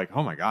 I was like,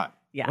 oh my God.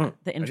 Yeah.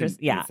 The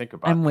interest. I think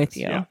about I'm with this.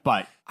 you. Yeah.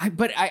 But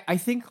I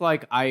think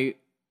like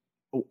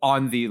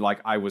on the like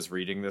I was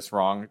reading this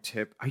wrong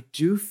tip, I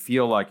do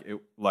feel like it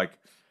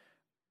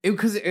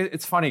because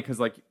it's funny because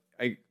like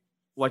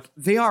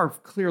they are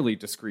clearly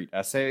discrete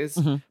essays,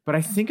 but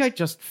I think I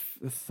just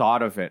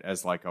thought of it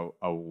as like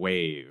a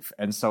wave.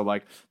 And so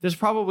like there's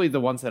probably the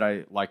ones that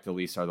I like the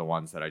least are the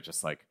ones that I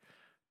just like,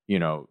 you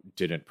know,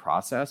 didn't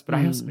process. But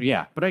I just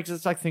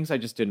like things I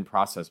just didn't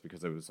process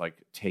because it was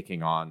like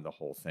taking on the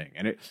whole thing.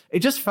 And it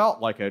just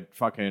felt like a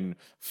fucking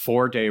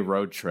 4-day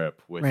road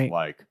trip with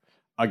like,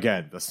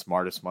 again, the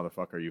smartest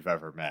motherfucker you've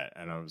ever met.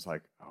 And I was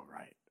like, oh,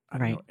 right. I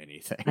don't know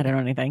anything. I don't know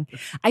anything.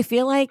 I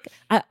feel like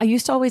I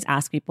used to always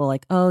ask people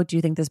like, oh, do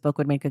you think this book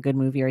would make a good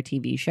movie or a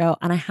TV show?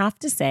 And I have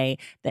to say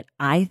that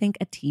I think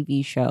a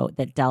TV show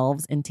that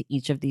delves into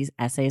each of these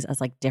essays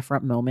as like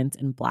different moments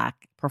in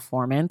Black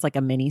performance, like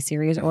a mini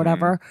series or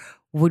whatever,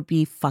 would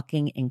be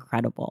fucking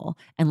incredible.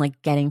 And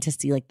like getting to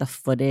see like the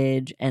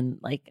footage and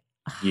like,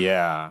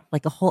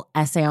 like a whole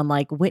essay on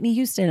like Whitney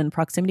Houston and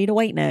proximity to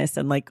whiteness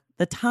and like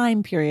the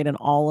time period and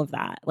all of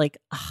that. Like,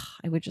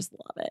 I would just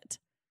love it.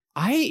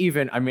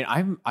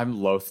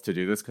 I'm loath to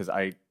do this because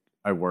I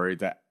worry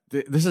that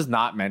this is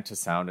not meant to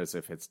sound as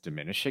if it's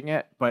diminishing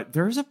it, but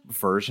there's a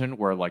version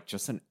where like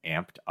just an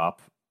amped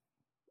up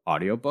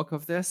audiobook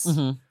of this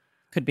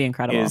could be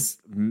incredible. Is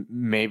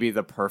maybe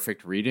the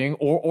perfect reading,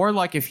 or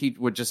like if he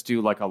would just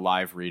do like a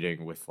live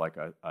reading with like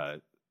a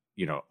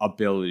you know,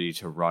 ability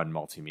to run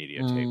multimedia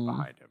tape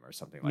behind him or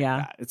something like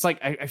that. It's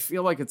like I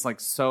feel like it's like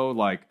so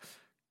like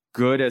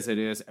good as it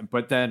is,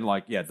 but then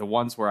like the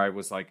ones where I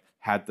was like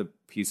had the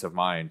peace of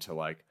mind to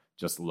like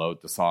just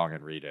load the song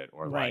and read it,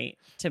 or like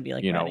to be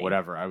like, you know,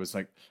 whatever. I was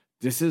like,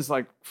 this is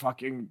like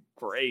fucking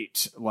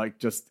great, like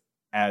just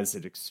as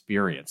an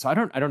experience. So I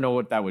don't know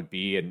what that would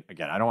be, and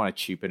again, I don't want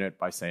to cheapen it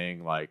by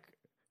saying like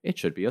it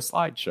should be a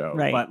slideshow,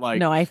 but like,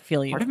 no, I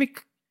feel you. Part of me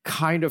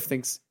kind of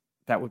thinks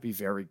that would be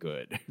very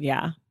good.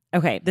 Yeah.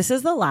 Okay, this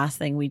is the last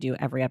thing we do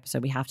every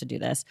episode. We have to do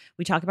this.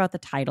 We talk about the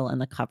title and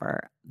the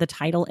cover. The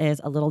title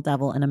is A Little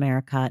Devil in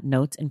America,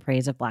 Notes in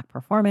Praise of Black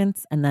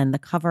Performance. And then the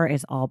cover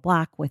is all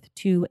Black with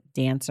 2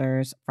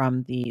 dancers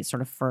from the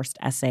sort of first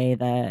essay,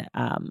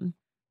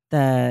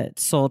 the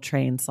Soul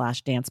Train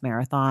 / Dance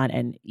Marathon.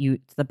 And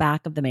it's the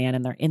back of the man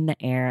and they're in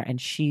the air. And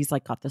she's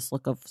like got this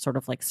look of sort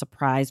of like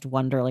surprised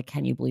wonder, like,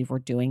 can you believe we're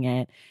doing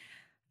it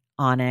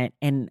on it?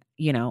 And,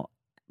 you know,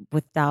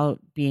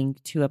 without being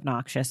too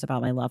obnoxious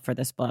about my love for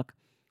this book,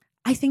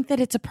 I think that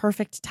it's a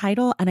perfect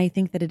title and I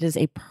think that it is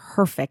a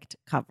perfect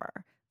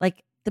cover.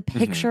 Like the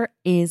picture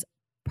is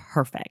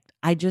perfect.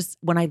 I just,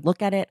 when I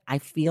look at it, I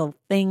feel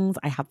things,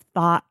 I have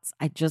thoughts.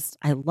 I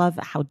love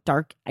how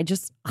dark, I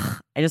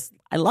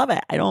love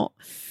it. I don't.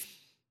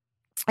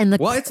 And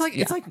it's like,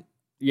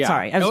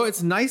 sorry.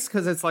 It's nice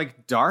because it's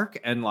like dark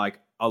and like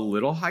a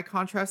little high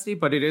contrasty,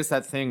 but it is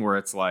that thing where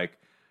it's like,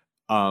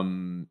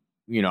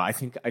 you know, I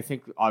think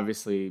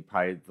obviously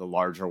probably the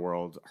larger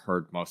world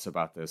heard most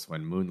about this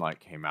when Moonlight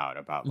came out,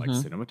 about like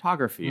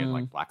cinematography and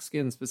like Black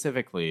skin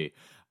specifically.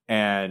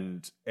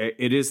 And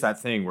it is that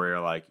thing where you're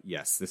like,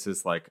 yes, this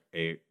is like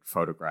a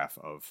photograph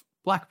of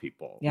Black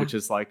people, which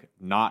is like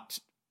not,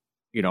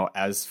 you know,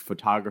 as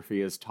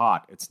photography is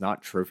taught, it's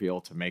not trivial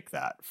to make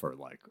that for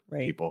like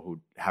people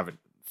who haven't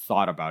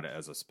thought about it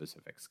as a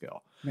specific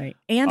skill. Right.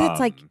 And it's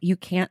like, you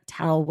can't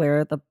tell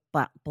where the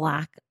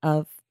Black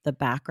of the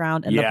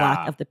background and the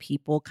Black of the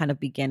people kind of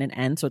begin and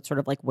end. So it's sort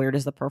of like, where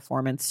does the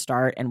performance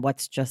start and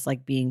what's just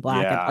like being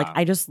Black? And like,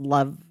 I just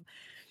love,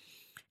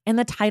 and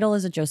the title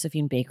is a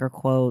Josephine Baker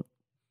quote,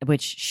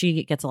 which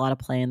she gets a lot of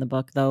play in the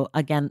book, though.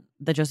 Again,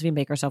 the Josephine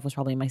Baker stuff was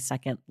probably my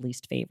second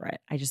least favorite.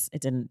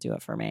 It didn't do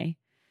it for me.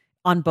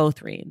 on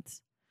both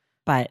reads.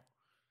 But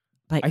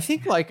I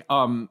think like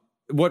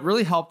what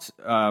really helped,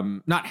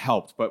 not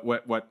helped, but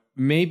what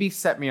maybe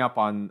set me up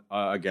on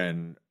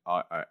again,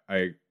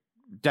 I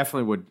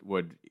definitely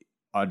would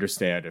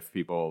understand if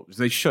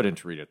they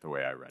shouldn't read it the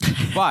way I read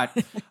it. But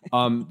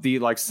the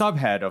like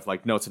subhead of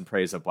like notes and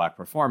praise of Black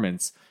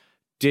performance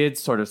did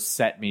sort of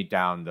set me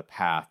down the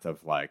path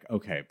of like,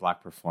 okay,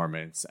 Black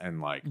performance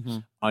and like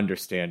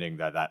understanding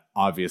that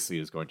obviously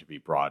is going to be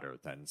broader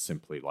than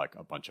simply like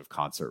a bunch of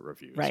concert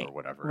reviews or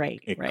whatever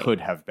it could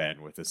have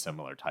been with a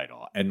similar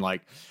title. And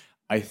like,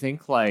 I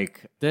think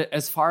like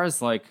as far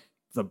as like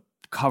the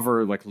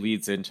cover like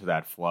leads into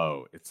that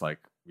flow, it's like,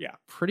 yeah,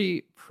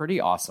 pretty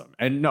awesome.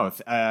 And no,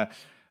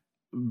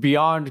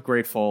 beyond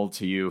grateful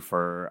to you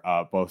for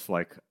both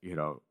like, you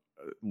know,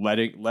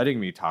 letting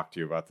me talk to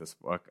you about this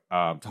book,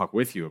 talk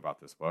with you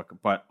about this book,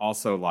 but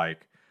also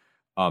like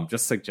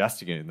just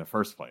suggesting it in the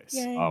first place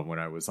when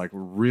I was like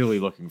really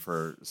looking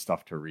for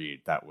stuff to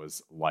read that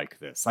was like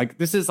this. Like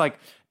this is like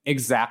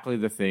exactly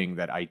the thing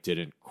that I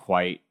didn't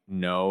quite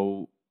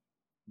know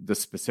the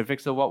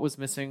specifics of what was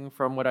missing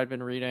from what I'd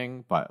been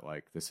reading, but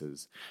like this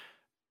is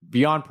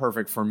beyond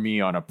perfect for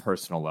me on a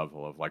personal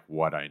level of like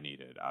what I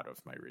needed out of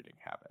my reading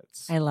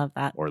habits. I love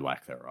that. Or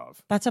lack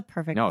thereof. That's a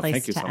perfect place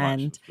thank you to so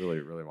end. Much. It's really,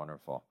 really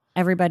wonderful.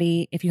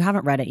 Everybody, if you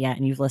haven't read it yet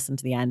and you've listened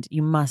to the end,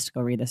 you must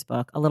go read this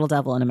book, A Little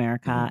Devil in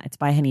America. It's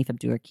by Hanif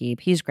Abdurraqib.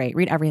 He's great.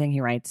 Read everything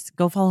he writes.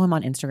 Go follow him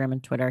on Instagram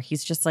and Twitter.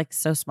 He's just like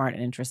so smart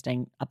and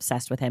interesting.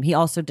 Obsessed with him. He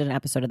also did an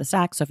episode of The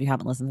Stack. So if you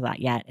haven't listened to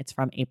that yet, it's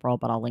from April,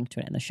 but I'll link to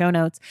it in the show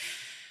notes.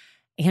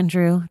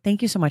 Andrew,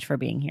 thank you so much for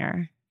being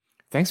here.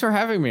 Thanks for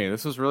having me.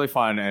 This was really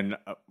fun. And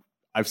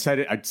I said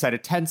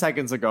it 10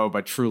 seconds ago,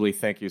 but truly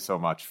thank you so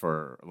much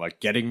for like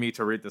getting me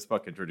to read this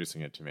book,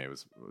 introducing it to me. It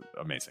was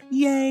amazing.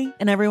 Yay.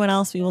 And everyone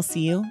else, we will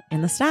see you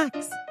in the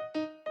stacks.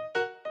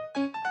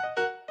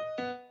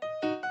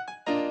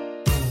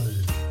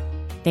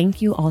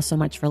 Thank you all so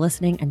much for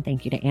listening, and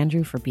thank you to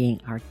Andrew for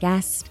being our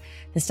guest.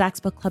 The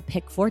Stacks Book Club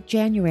pick for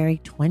January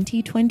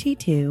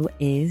 2022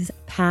 is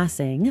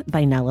Passing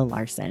by Nella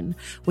Larson.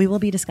 We will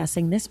be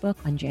discussing this book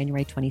on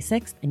January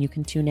 26th, and you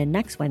can tune in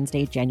next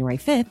Wednesday, January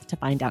 5th, to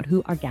find out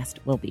who our guest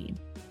will be.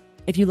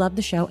 If you love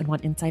the show and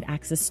want inside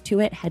access to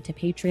it, head to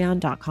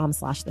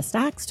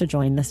patreon.com/thestacks to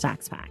join the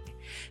Stacks Pack.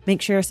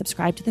 Make sure to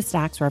subscribe to The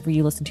Stacks wherever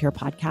you listen to your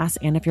podcasts.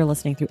 And if you're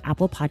listening through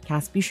Apple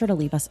Podcasts, be sure to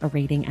leave us a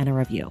rating and a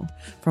review.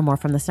 For more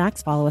from The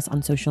Stacks, follow us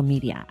on social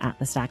media at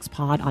The Stacks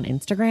Pod on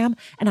Instagram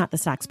and at The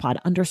Stacks Pod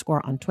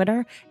 _ on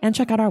Twitter. And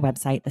check out our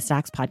website,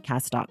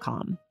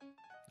 thestackspodcast.com.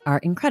 Our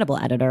incredible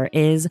editor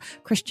is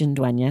Christian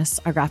Duenas.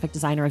 Our graphic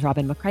designer is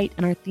Robin McCrite,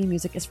 and our theme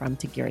music is from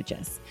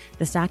Tegirigis.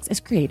 The Stacks is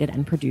created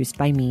and produced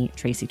by me,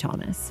 Tracy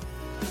Thomas.